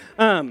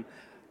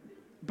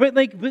 But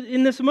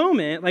in this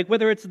moment, like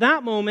whether it's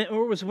that moment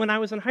or it was when I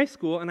was in high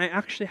school and I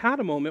actually had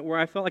a moment where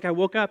I felt like I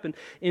woke up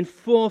in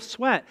full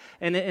sweat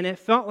and it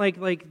felt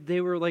like they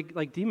were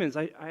like demons.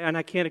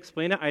 I can't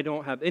explain it. I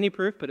don't have any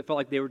proof, but it felt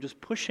like they were just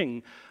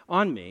pushing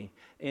on me.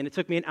 And it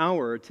took me an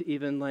hour to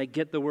even like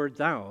get the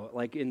words out,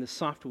 like in the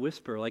soft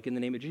whisper, like in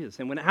the name of Jesus.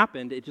 And when it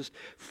happened, it just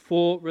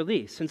full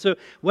release. And so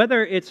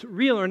whether it's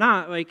real or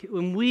not, like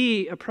when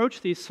we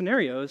approach these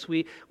scenarios,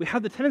 we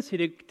have the tendency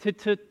to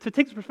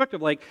take the perspective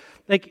like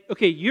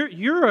okay,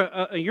 you're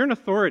an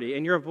authority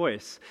and you're a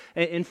voice.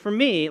 And for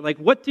me, like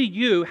what do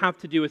you have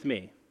to do with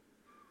me?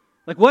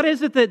 Like, what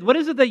is it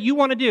that you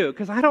want to do?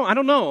 Because I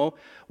don't know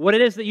what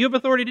it is that you have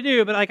authority to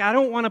do, but like I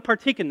don't want to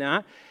partake in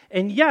that.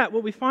 And yet,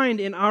 what we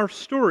find in our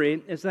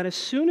story is that as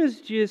soon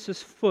as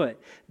Jesus'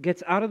 foot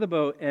gets out of the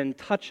boat and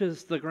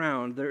touches the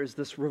ground, there is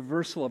this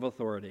reversal of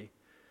authority.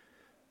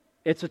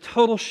 It's a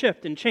total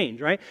shift and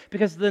change, right?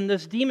 Because then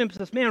this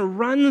demon-possessed man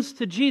runs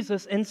to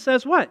Jesus and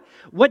says, what?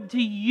 What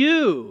do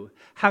you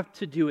have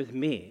to do with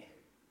me?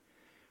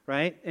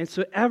 Right? And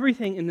so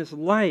everything in this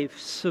life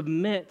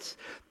submits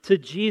to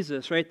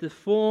Jesus, right?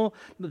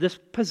 This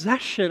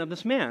possession of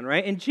this man,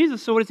 right? And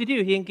Jesus, so what does he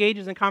do? He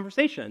engages in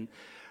conversation,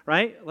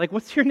 right? Like,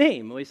 what's your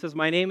name? Well, he says,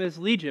 my name is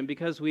Legion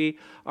because we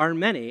are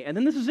many. And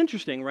then this is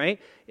interesting,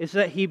 right? Is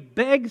that he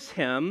begs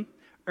him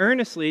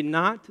earnestly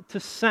not to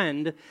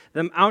send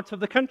them out of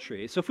the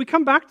country. So if we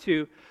come back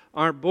to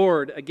our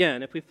board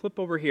again, if we flip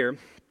over here,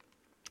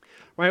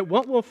 right,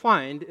 what we'll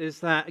find is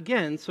that,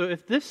 again, so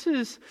if this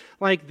is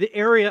like the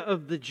area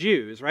of the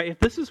Jews, right, if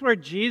this is where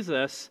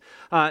Jesus,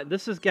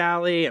 this is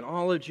Galilee and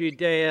all of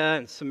Judea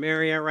and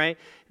Samaria, right,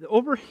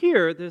 over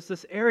here, there's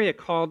this area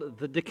called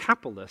the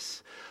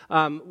Decapolis,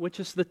 which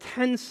is the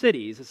 10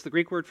 cities. It's the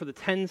Greek word for the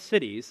 10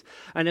 cities,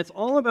 and it's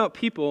all about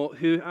people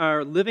who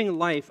are living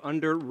life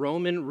under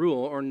Roman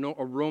rule or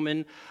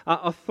Roman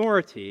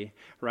authority,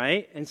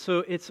 right? And so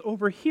it's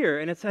over here,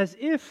 and it's as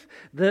if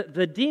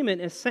the demon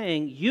is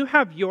saying, you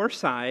have your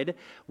side,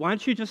 why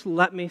don't you just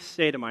let me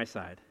stay to my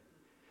side?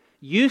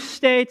 You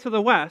stay to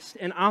the west,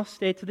 and I'll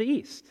stay to the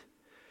east.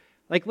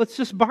 Like, let's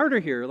just barter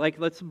here. Like,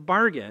 let's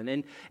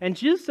bargain. And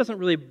Jesus doesn't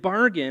really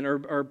bargain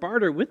or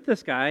barter with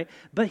this guy,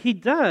 but he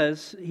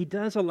does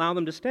allow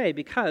them to stay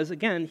because,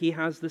 again, he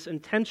has this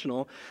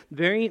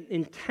very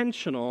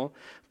intentional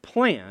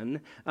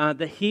plan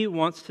that he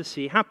wants to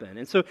see happen.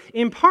 And so,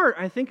 in part,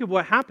 I think of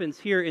what happens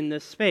here in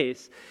this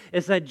space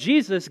is that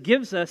Jesus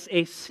gives us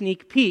a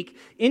sneak peek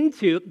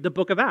into the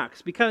book of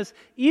Acts. Because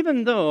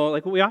even though,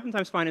 like what we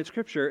oftentimes find in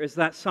Scripture, is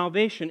that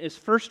salvation is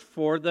first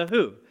for the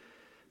who?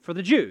 For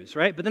the Jews,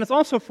 right? But then it's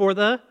also for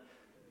the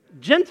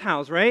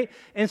Gentiles, right?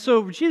 And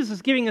so Jesus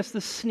is giving us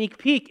this sneak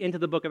peek into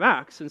the book of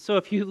Acts. And so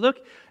if you look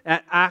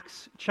at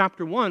Acts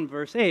chapter 1,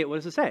 verse 8, what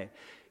does it say?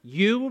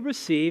 You will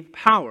receive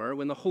power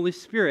when the Holy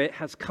Spirit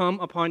has come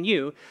upon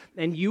you,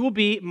 and you will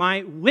be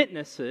my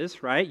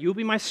witnesses, right? You will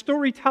be my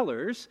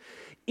storytellers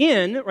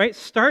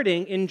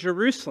starting in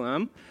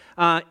Jerusalem,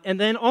 and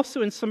then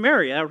also in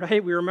Samaria,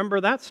 right? We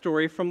remember that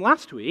story from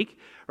last week,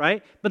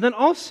 right? But then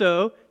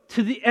also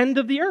to the end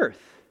of the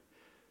earth.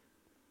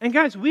 And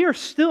guys, we are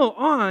still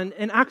on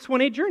an Acts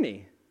 1:8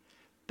 journey.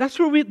 That's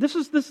where this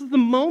is the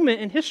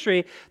moment in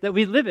history that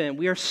we live in.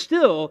 We are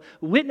still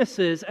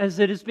witnesses as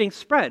it is being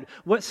spread.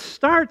 What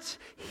starts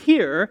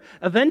here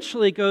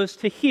eventually goes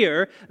to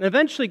here, and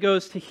eventually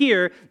goes to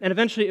here, and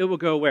eventually it will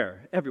go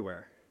where?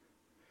 Everywhere.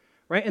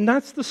 Right? And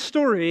that's the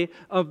story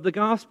of the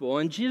gospel.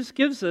 And Jesus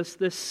gives us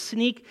this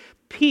sneak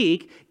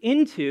peek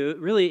into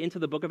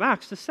the book of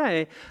Acts to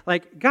say,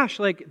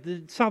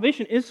 the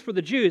salvation is for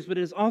the Jews, but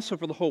it is also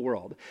for the whole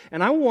world.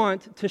 And I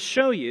want to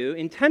show you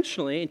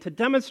intentionally and to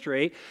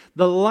demonstrate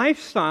the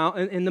lifestyle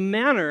and the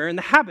manner and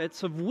the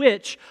habits of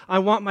which I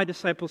want my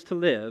disciples to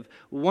live,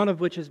 one of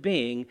which is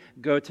being,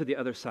 go to the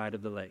other side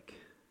of the lake.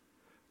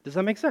 Does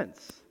that make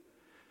sense?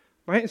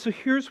 Right? And so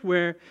here's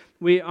where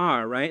we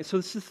are, right? So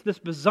this is this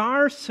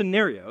bizarre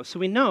scenario. So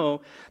we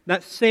know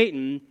that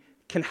Satan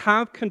can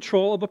have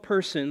control of a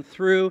person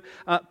through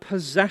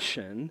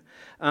possession.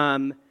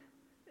 And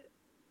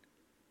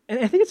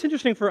I think it's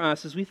interesting for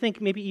us as we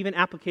think maybe even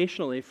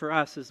applicationally for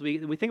us as we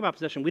think about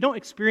possession. We don't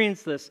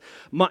experience this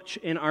much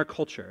in our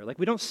culture. Like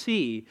we don't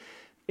see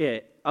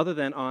it other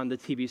than on the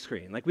TV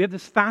screen. Like we have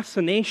this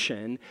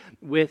fascination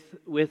with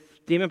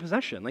demon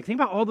possession. Like think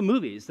about all the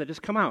movies that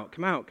just come out,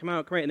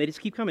 and they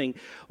just keep coming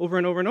over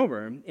and over and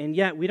over. And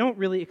yet we don't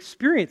really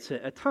experience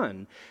it a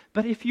ton.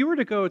 But if you were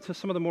to go to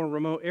some of the more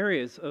remote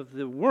areas of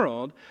the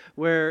world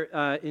where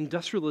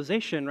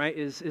industrialization, right,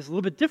 is a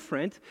little bit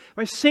different,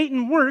 right,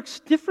 Satan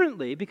works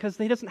differently because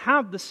he doesn't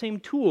have the same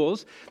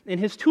tools in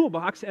his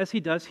toolbox as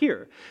he does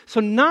here. So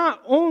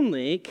not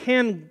only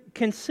can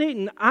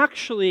Satan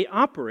actually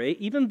operate,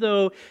 even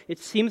though it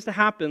seems to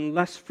happen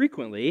less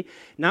frequently,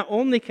 not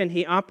only can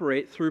he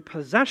operate through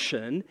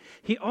possession,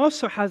 he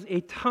also has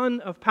a ton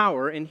of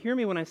power, and hear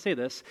me when I say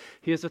this,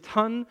 he has a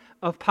ton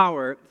of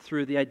power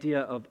through the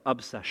idea of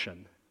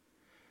obsession.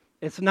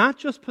 It's not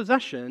just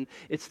possession,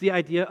 it's the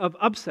idea of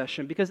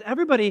obsession, because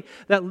everybody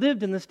that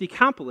lived in this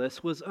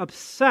Decapolis was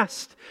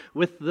obsessed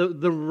with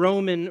the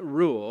Roman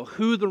rule,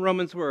 who the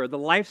Romans were, the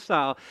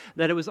lifestyle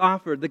that it was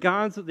offered, the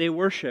gods that they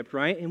worshipped,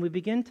 right? And we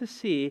begin to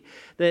see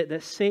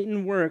that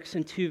Satan works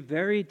in two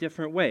very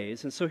different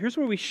ways. And so here's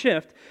where we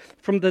shift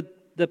from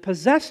the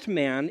possessed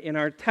man in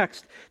our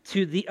text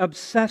to the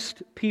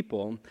obsessed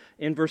people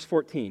in verse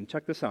 14.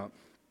 Check this out.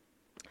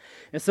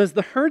 It says,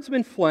 the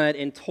herdsman fled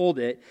and told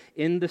it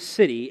in the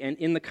city and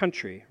in the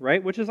country,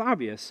 right? Which is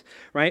obvious,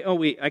 right?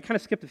 Oh, I kind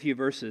of skipped a few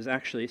verses,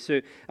 actually.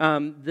 So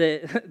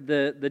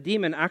the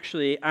demon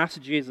actually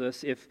asked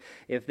Jesus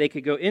if they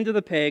could go into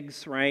the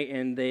pigs, right?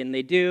 And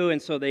they do,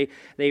 and so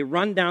they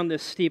run down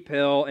this steep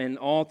hill, and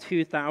all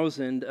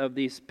 2,000 of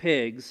these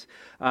pigs,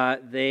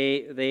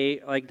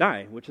 they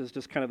die, which is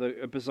just kind of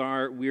a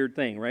bizarre, weird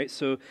thing, right?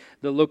 So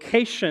the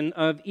location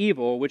of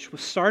evil, which was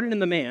started in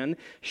the man,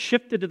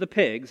 shifted to the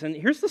pigs. And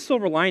here's the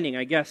silver lining,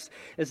 I guess,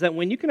 is that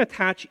when you can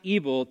attach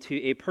evil to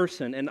a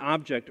person, an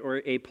object, or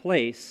a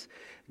place,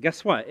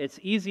 guess what? It's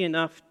easy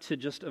enough to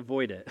just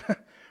avoid it,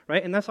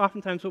 right? And that's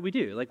oftentimes what we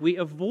do. Like, we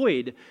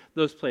avoid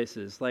those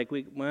places. Like,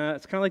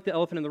 it's kind of like the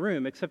elephant in the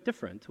room, except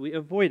different. We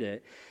avoid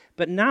it.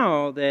 But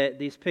now that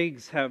these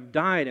pigs have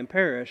died and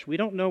perished, we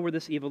don't know where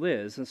this evil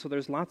is. And so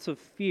there's lots of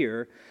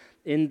fear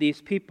in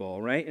these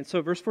people, right? And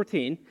so verse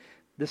 14,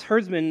 this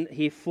herdsman,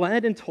 he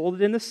fled and told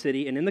it in the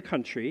city and in the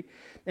country.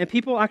 And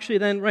people actually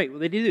then, what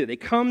they do? They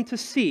come to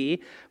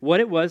see what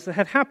it was that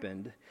had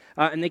happened.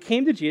 And they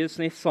came to Jesus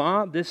and they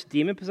saw this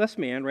demon-possessed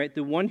man, right?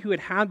 The one who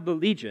had had the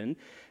legion.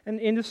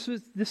 And this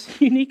was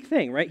this unique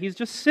thing, right? He's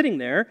just sitting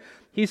there.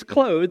 He's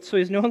clothed, so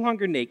he's no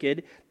longer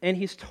naked. And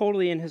he's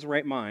totally in his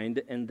right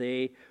mind. And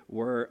they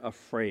were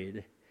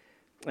afraid.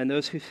 And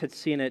those who had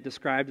seen it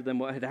described to them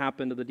what had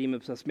happened to the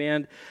demon-possessed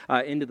man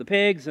into the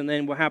pigs. And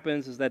then what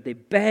happens is that they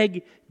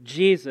beg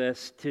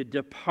Jesus to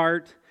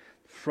depart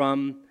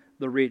from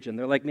the region.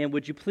 They're like, man,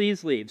 would you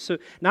please leave? So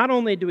not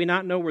only do we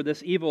not know where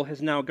this evil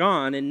has now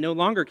gone, and no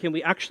longer can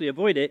we actually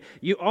avoid it,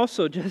 you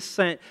also just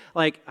sent,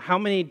 how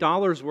many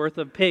dollars worth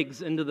of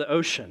pigs into the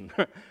ocean,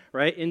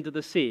 right, into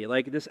the sea.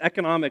 This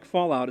economic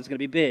fallout is going to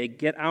be big.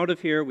 Get out of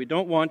here. We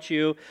don't want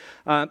you.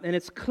 And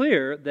it's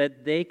clear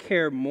that they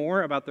care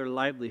more about their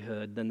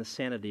livelihood than the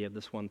sanity of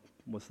this one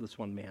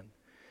man.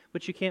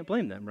 But you can't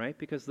blame them, right?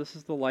 Because this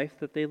is the life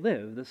that they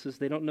live.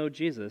 They don't know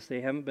Jesus. They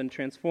haven't been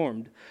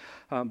transformed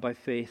by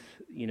faith,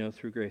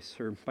 through grace,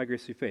 or by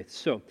grace through faith.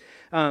 So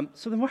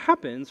then what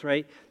happens,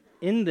 right,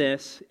 in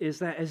this is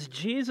that as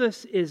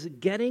Jesus is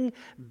getting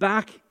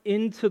back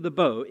into the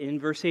boat, in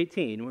verse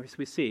 18, where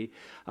we see,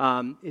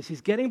 is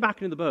he's getting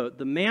back into the boat,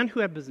 the man who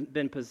had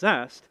been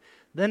possessed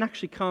then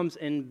actually comes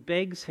and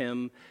begs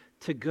him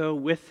to go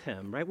with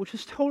him, right? Which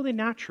is totally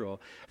natural.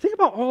 Think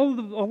about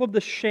all of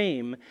the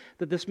shame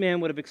that this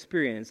man would have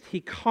experienced. He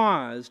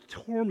caused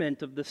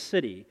torment of the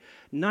city,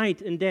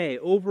 night and day,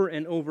 over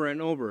and over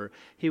and over.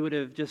 He would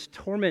have just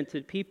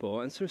tormented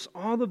people. And so there's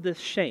all of this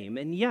shame.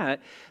 And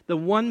yet, the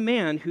one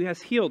man who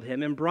has healed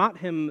him and brought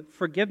him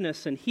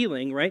forgiveness and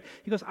healing, right?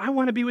 He goes, I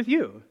want to be with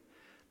you.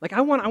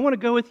 I want to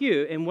go with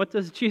you. And what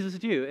does Jesus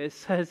do? It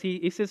says,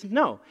 he says,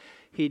 no.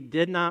 He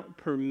did not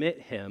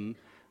permit him,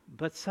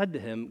 but said to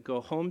him,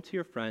 go home to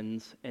your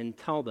friends and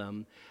tell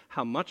them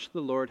how much the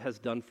Lord has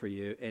done for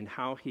you and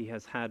how he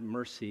has had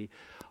mercy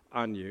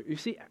on you. You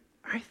see,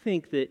 I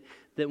think that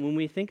when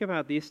we think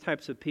about these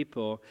types of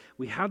people,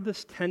 we have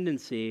this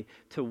tendency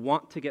to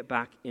want to get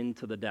back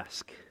into the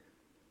desk.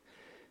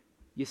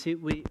 You see,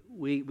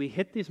 we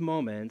hit these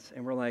moments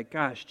and we're like,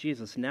 gosh,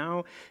 Jesus,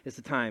 now is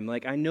the time.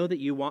 I know that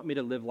you want me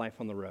to live life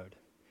on the road.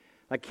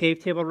 Cave,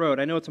 table, road.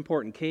 I know it's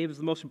important. Cave is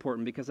the most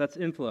important because that's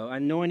inflow. I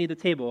know I need the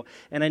table,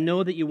 and I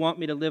know that you want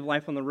me to live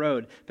life on the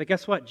road. But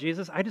guess what,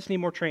 Jesus? I just need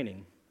more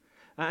training.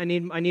 I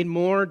need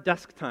more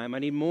desk time. I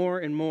need more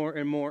and more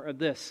and more of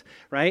this,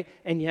 right?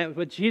 And yet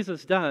what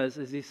Jesus does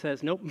is he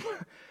says, nope,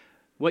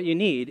 what you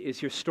need is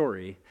your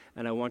story,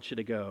 and I want you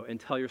to go and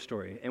tell your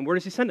story. And where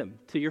does he send him?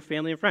 To your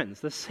family and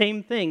friends. The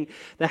same thing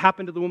that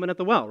happened to the woman at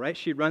the well, right?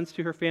 She runs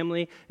to her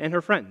family and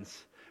her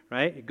friends.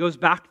 Right? It goes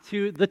back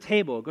to the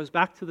table, it goes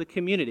back to the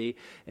community,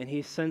 and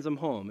he sends them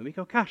home. And we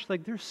go, gosh,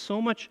 there's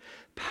so much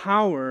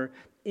power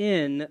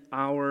in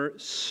our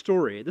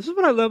story. This is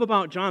what I love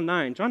about John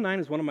 9. John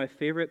 9 is one of my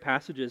favorite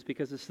passages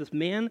because it's this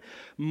man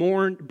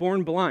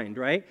born blind,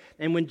 right?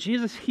 And when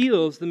Jesus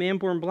heals the man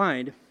born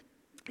blind,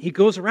 he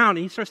goes around and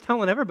he starts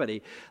telling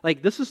everybody,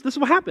 this is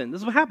what happened,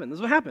 this is what happened, this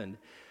is what happened.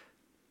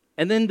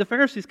 And then the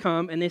Pharisees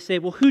come and they say,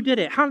 well, who did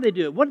it? How did they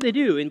do it? What did they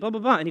do? And blah,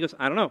 blah, blah. And he goes,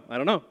 I don't know. I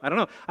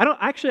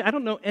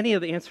don't know any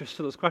of the answers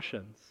to those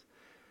questions.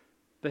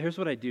 But here's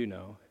what I do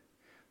know,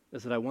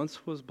 is that I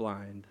once was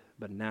blind,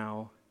 but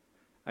now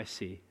I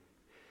see.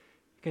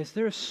 Guys,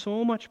 there is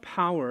so much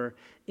power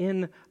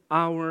in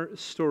our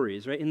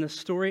stories, right? In the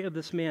story of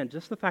this man,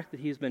 just the fact that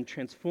he's been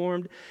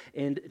transformed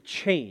and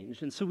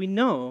changed. And so we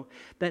know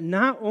that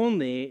not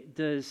only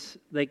does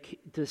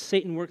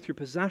Satan work through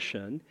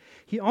possession,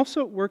 he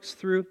also works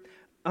through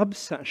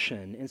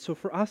obsession. And so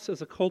for us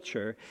as a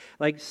culture,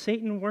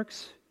 Satan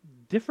works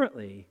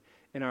differently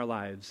in our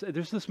lives.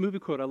 There's this movie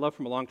quote I love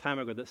from a long time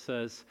ago that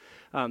says,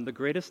 the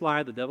greatest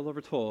lie the devil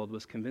ever told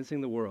was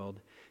convincing the world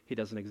he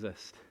doesn't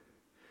exist.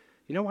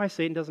 You know why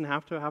Satan doesn't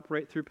have to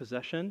operate through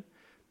possession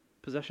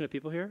of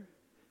people here?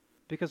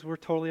 Because we're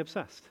totally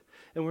obsessed.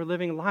 And we're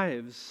living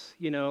lives,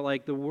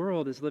 the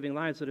world is living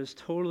lives that is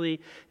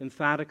totally,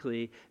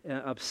 emphatically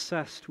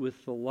obsessed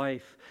with the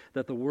life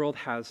that the world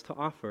has to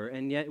offer.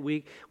 And yet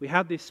we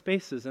have these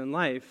spaces in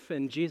life,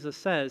 and Jesus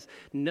says,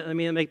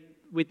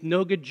 with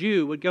no good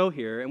Jew would go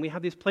here. And we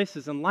have these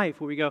places in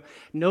life where we go,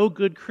 no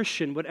good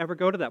Christian would ever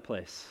go to that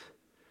place.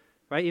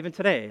 Right, even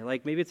today,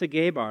 maybe it's a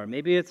gay bar,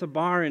 maybe it's a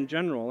bar in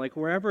general,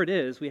 wherever it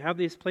is, we have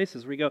these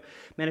places where we go,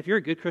 man, if you're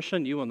a good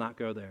Christian, you will not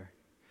go there.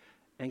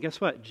 And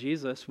guess what?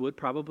 Jesus would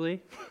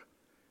probably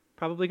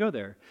go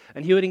there.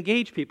 And he would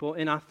engage people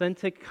in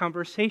authentic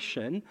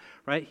conversation,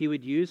 right? He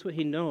would use what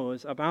he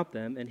knows about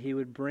them, and he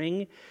would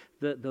bring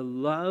the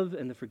love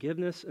and the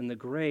forgiveness and the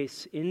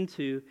grace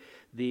into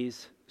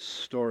these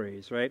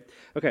stories, right?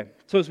 Okay,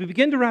 so as we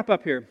begin to wrap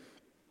up here,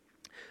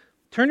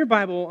 Turn your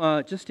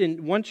Bible just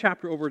in one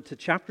chapter over to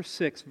chapter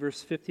 6,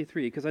 verse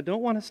 53, because I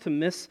don't want us to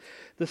miss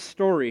the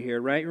story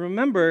here, right?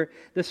 Remember,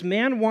 this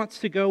man wants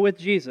to go with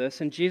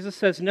Jesus, and Jesus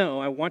says, no,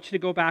 I want you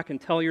to go back and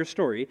tell your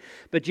story.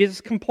 But Jesus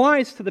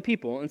complies to the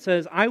people and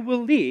says, I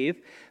will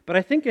leave. But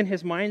I think in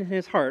his mind and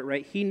his heart,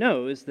 right, he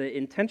knows the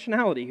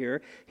intentionality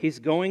here. He's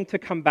going to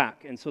come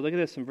back. And so look at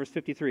this in verse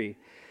 53.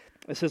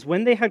 It says,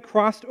 when they had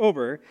crossed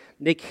over,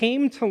 they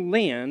came to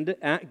land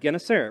at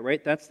Gennesaret,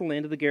 right? That's the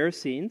land of the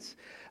Gerasenes.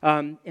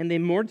 And they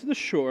moored to the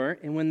shore,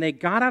 and when they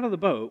got out of the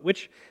boat,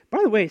 which,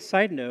 by the way,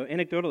 side note,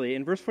 anecdotally,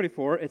 in verse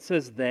 44, it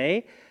says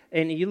they,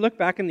 and you look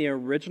back in the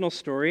original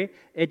story,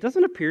 it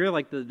doesn't appear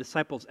like the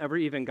disciples ever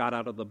even got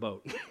out of the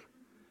boat.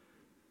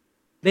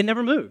 They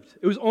never moved.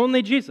 It was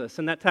only Jesus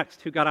in that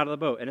text who got out of the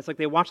boat. And it's like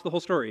they watched the whole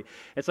story.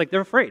 It's like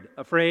they're afraid.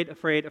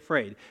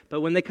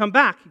 But when they come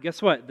back,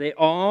 guess what? They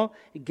all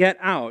get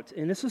out.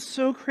 And this is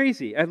so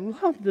crazy. I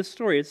love this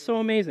story. It's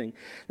so amazing.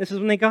 This is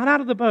when they got out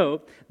of the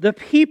boat, the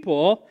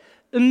people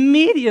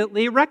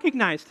immediately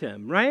recognized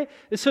him, right?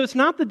 So it's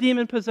not the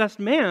demon-possessed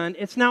man.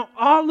 It's now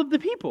all of the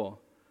people.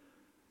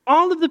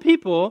 All of the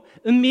people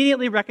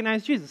immediately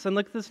recognized Jesus. And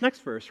look at this next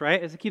verse,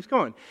 right, as it keeps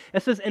going.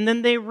 It says, and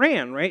then they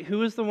ran, right? Who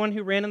was the one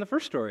who ran in the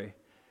first story?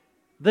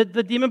 The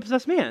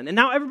demon-possessed man. And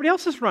now everybody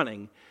else is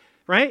running,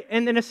 right?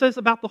 And then it says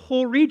about the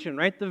whole region,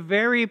 right? The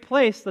very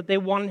place that they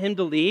wanted him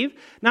to leave.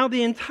 Now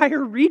the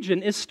entire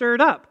region is stirred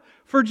up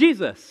for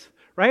Jesus,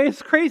 right?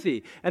 It's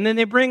crazy. And then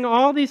they bring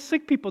all these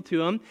sick people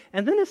to him.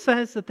 And then it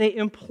says that they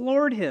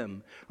implored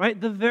him,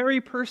 right? The very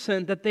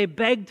person that they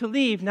begged to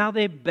leave, now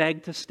they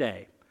beg to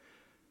stay.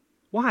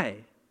 Why?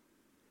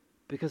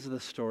 Because of the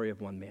story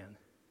of one man.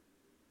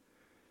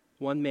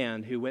 One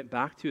man who went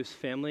back to his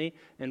family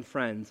and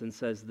friends and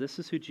says, this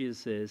is who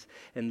Jesus is,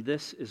 and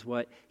this is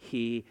what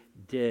he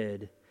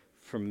did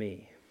for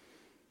me.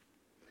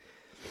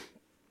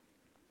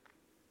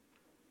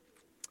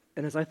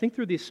 And as I think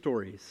through these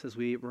stories, as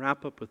we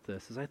wrap up with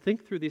this, as I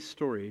think through these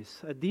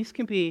stories, these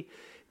can be,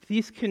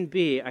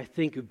 I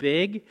think,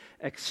 big,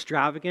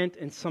 extravagant,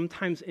 and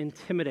sometimes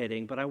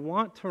intimidating. But I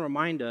want to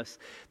remind us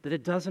that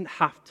it doesn't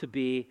have to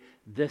be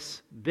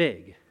this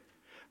big.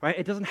 Right?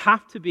 It doesn't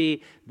have to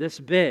be this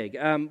big.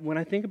 When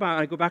I think about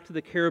it, I go back to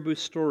the caribou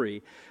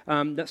story.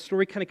 That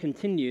story kind of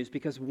continues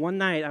because one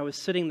night I was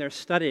sitting there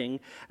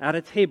studying at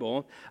a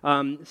table,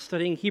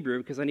 studying Hebrew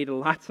because I needed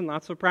lots and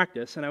lots of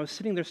practice. And I was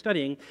sitting there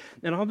studying,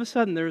 and all of a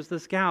sudden there was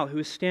this gal who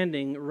was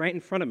standing right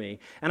in front of me.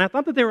 And I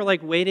thought that they were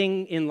like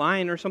waiting in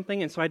line or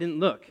something, and so I didn't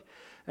look.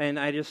 And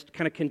I just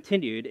kind of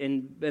continued.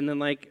 And then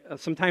like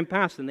some time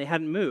passed, and they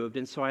hadn't moved.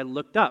 And so I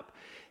looked up.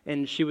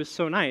 And she was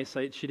so nice,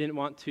 she didn't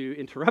want to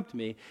interrupt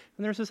me.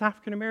 And there's this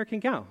African-American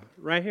gal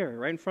right here,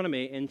 right in front of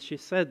me, and she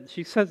says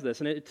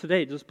this, and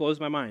today it just blows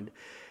my mind.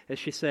 And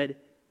she said,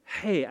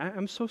 hey,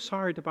 I'm so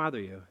sorry to bother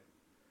you.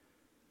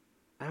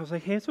 And I was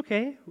like, hey, it's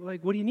okay.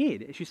 Like, what do you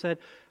need? And she said,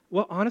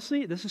 well,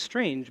 honestly, this is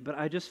strange, but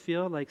I just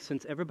feel like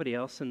since everybody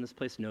else in this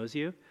place knows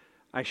you,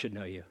 I should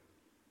know you.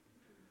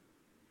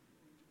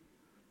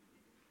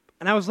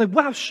 And I was like,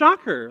 wow,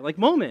 shocker, like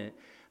moment.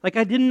 Like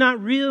I did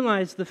not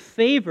realize the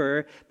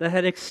favor that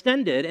had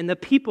extended and the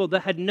people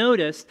that had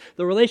noticed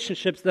the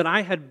relationships that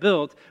I had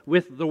built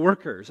with the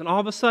workers. And all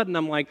of a sudden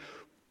I'm like,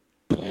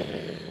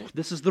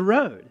 this is the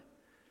road.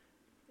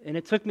 And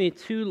it took me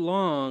too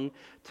long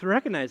to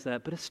recognize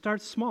that, but it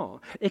starts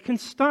small. It can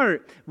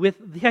start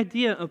with the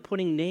idea of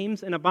putting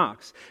names in a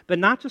box, but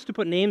not just to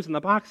put names in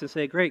the box and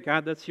say, great,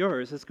 God, that's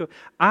yours. Let's go,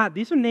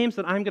 these are names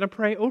that I'm going to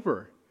pray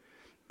over.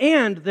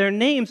 And they're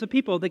names of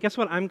people that, guess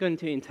what, I'm going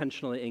to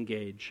intentionally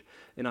engage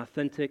in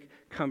authentic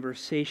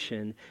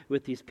conversation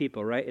with these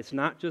people, right? It's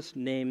not just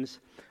names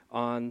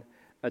on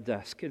a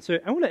desk. And so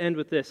I want to end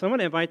with this. I want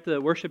to invite the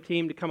worship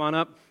team to come on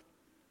up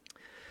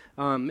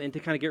and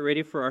to kind of get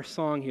ready for our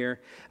song here.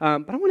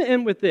 But I want to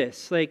end with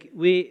this. Like I'm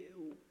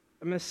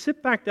going to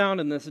sit back down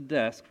in this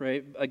desk,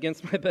 right,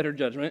 against my better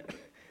judgment.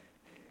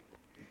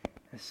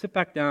 I sit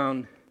back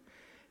down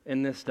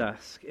in this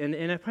desk. And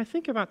if I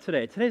think about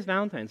today's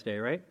Valentine's Day,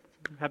 right?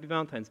 Happy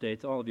Valentine's Day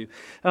to all of you.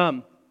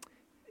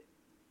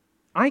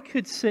 I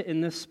could sit in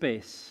this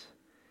space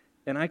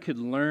and I could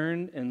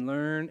learn and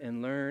learn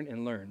and learn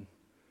and learn.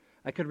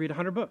 I could read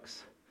 100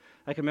 books.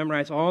 I could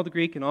memorize all the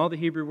Greek and all the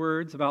Hebrew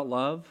words about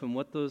love and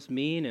what those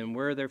mean and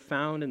where they're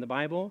found in the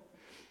Bible.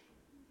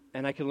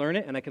 And I can learn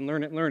it and I can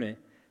learn it.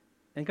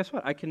 And guess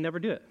what? I can never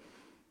do it.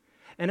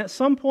 And at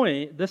some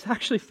point, this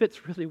actually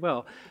fits really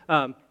well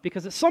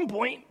because at some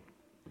point,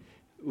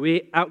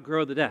 we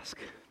outgrow the desk,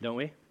 don't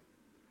we?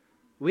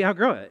 We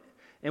outgrow it.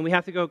 And we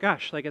have to go,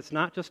 gosh, like it's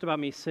not just about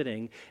me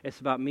sitting, it's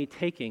about me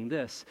taking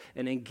this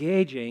and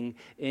engaging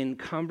in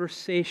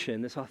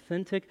conversation, this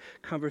authentic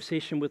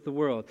conversation with the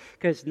world.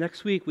 Guys,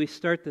 next week we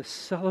start this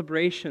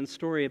celebration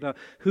story about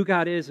who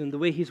God is and the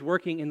way He's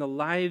working in the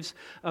lives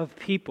of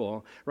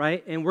people,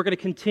 right? And we're going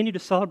to continue to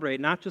celebrate,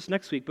 not just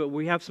next week, but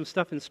we have some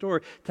stuff in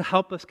store to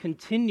help us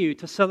continue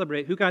to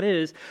celebrate who God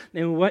is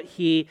and what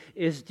He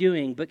is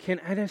doing. But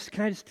can I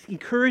just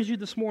encourage you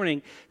this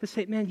morning to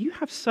say, man, you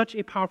have such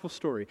a powerful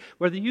story.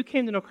 Whether you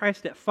came to know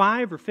Christ at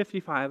 5 or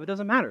 55, it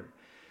doesn't matter.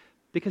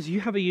 because you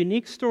have a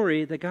unique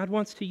story that God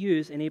wants to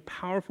use in a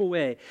powerful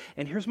way.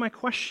 And here's my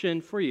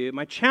question for you.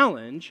 My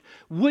challenge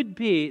would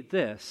be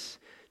this: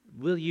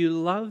 will you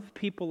love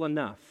people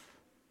enough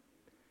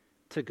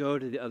to go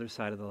to the other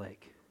side of the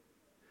lake?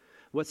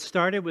 What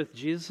started with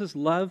Jesus'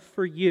 love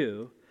for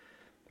you,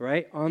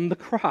 right, on the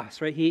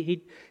cross, right?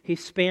 He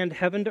spanned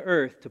heaven to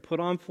earth to put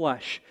on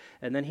flesh,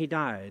 and then he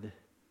died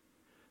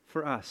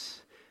for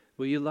us.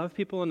 Will you love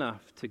people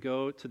enough to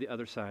go to the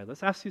other side?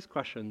 Let's ask these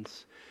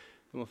questions,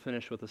 and we'll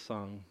finish with a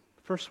song.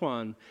 First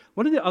one,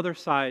 what are the other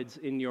sides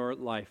in your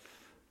life?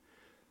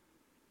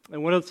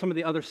 And what are some of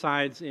the other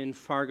sides in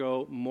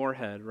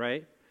Fargo-Moorhead,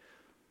 right?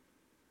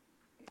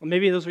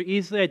 Maybe those are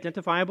easily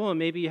identifiable, and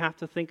maybe you have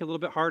to think a little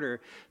bit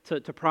harder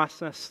to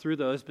process through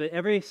those. But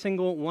every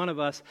single one of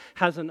us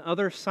has an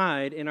other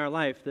side in our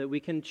life that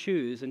we can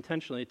choose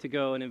intentionally to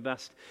go and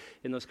invest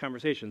in those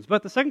conversations.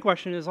 But the second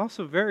question is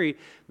also very,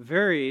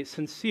 very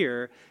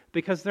sincere,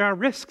 because there are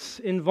risks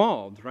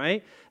involved,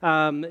 right?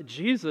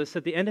 Jesus,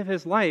 at the end of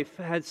his life,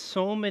 had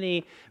so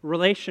many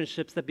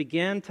relationships that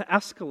began to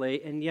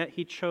escalate, and yet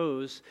he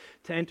chose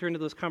to enter into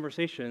those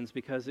conversations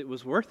because it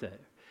was worth it.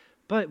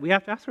 But we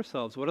have to ask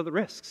ourselves, what are the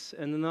risks?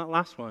 And then that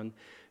last one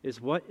is,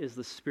 what is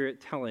the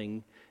Spirit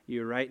telling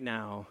you right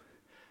now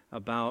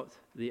about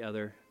the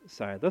other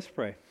side? Let's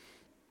pray.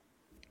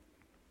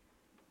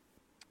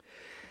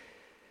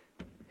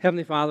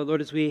 Heavenly Father,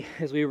 Lord, as we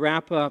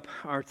wrap up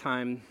our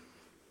time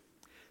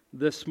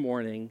this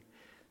morning,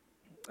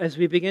 as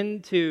we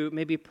begin to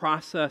maybe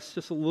process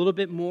just a little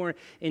bit more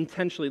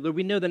intentionally, Lord,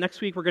 we know that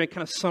next week we're going to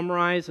kind of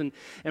summarize and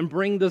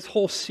bring this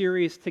whole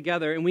series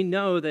together. And we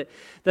know that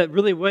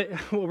really what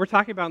we're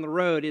talking about on the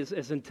road is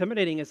as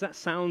intimidating as that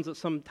sounds at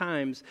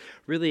sometimes,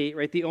 really,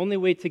 right? The only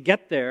way to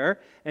get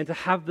there and to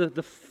have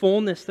the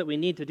fullness that we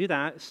need to do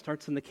that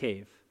starts in the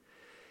cave.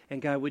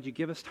 And God, would you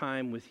give us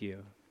time with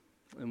you?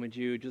 And would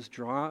you just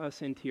draw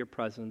us into your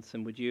presence,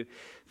 and would you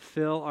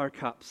fill our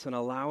cups and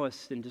allow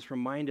us and just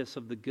remind us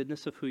of the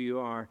goodness of who you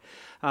are.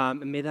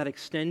 And may that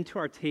extend to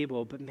our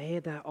table, but may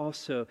that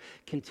also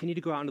continue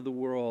to go out into the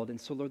world.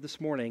 And so, Lord, this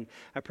morning,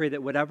 I pray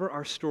that whatever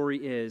our story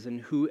is and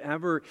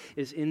whoever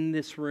is in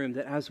this room,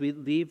 that as we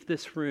leave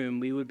this room,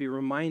 we would be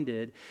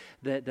reminded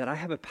that I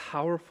have a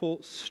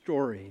powerful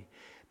story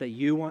that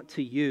you want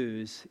to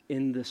use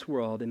in this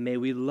world. And may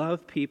we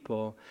love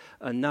people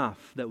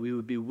enough that we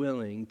would be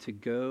willing to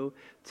go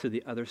to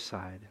the other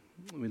side.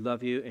 We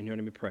love you, and in your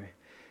name we pray.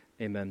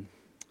 Amen.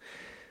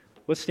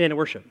 Let's stand and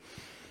worship.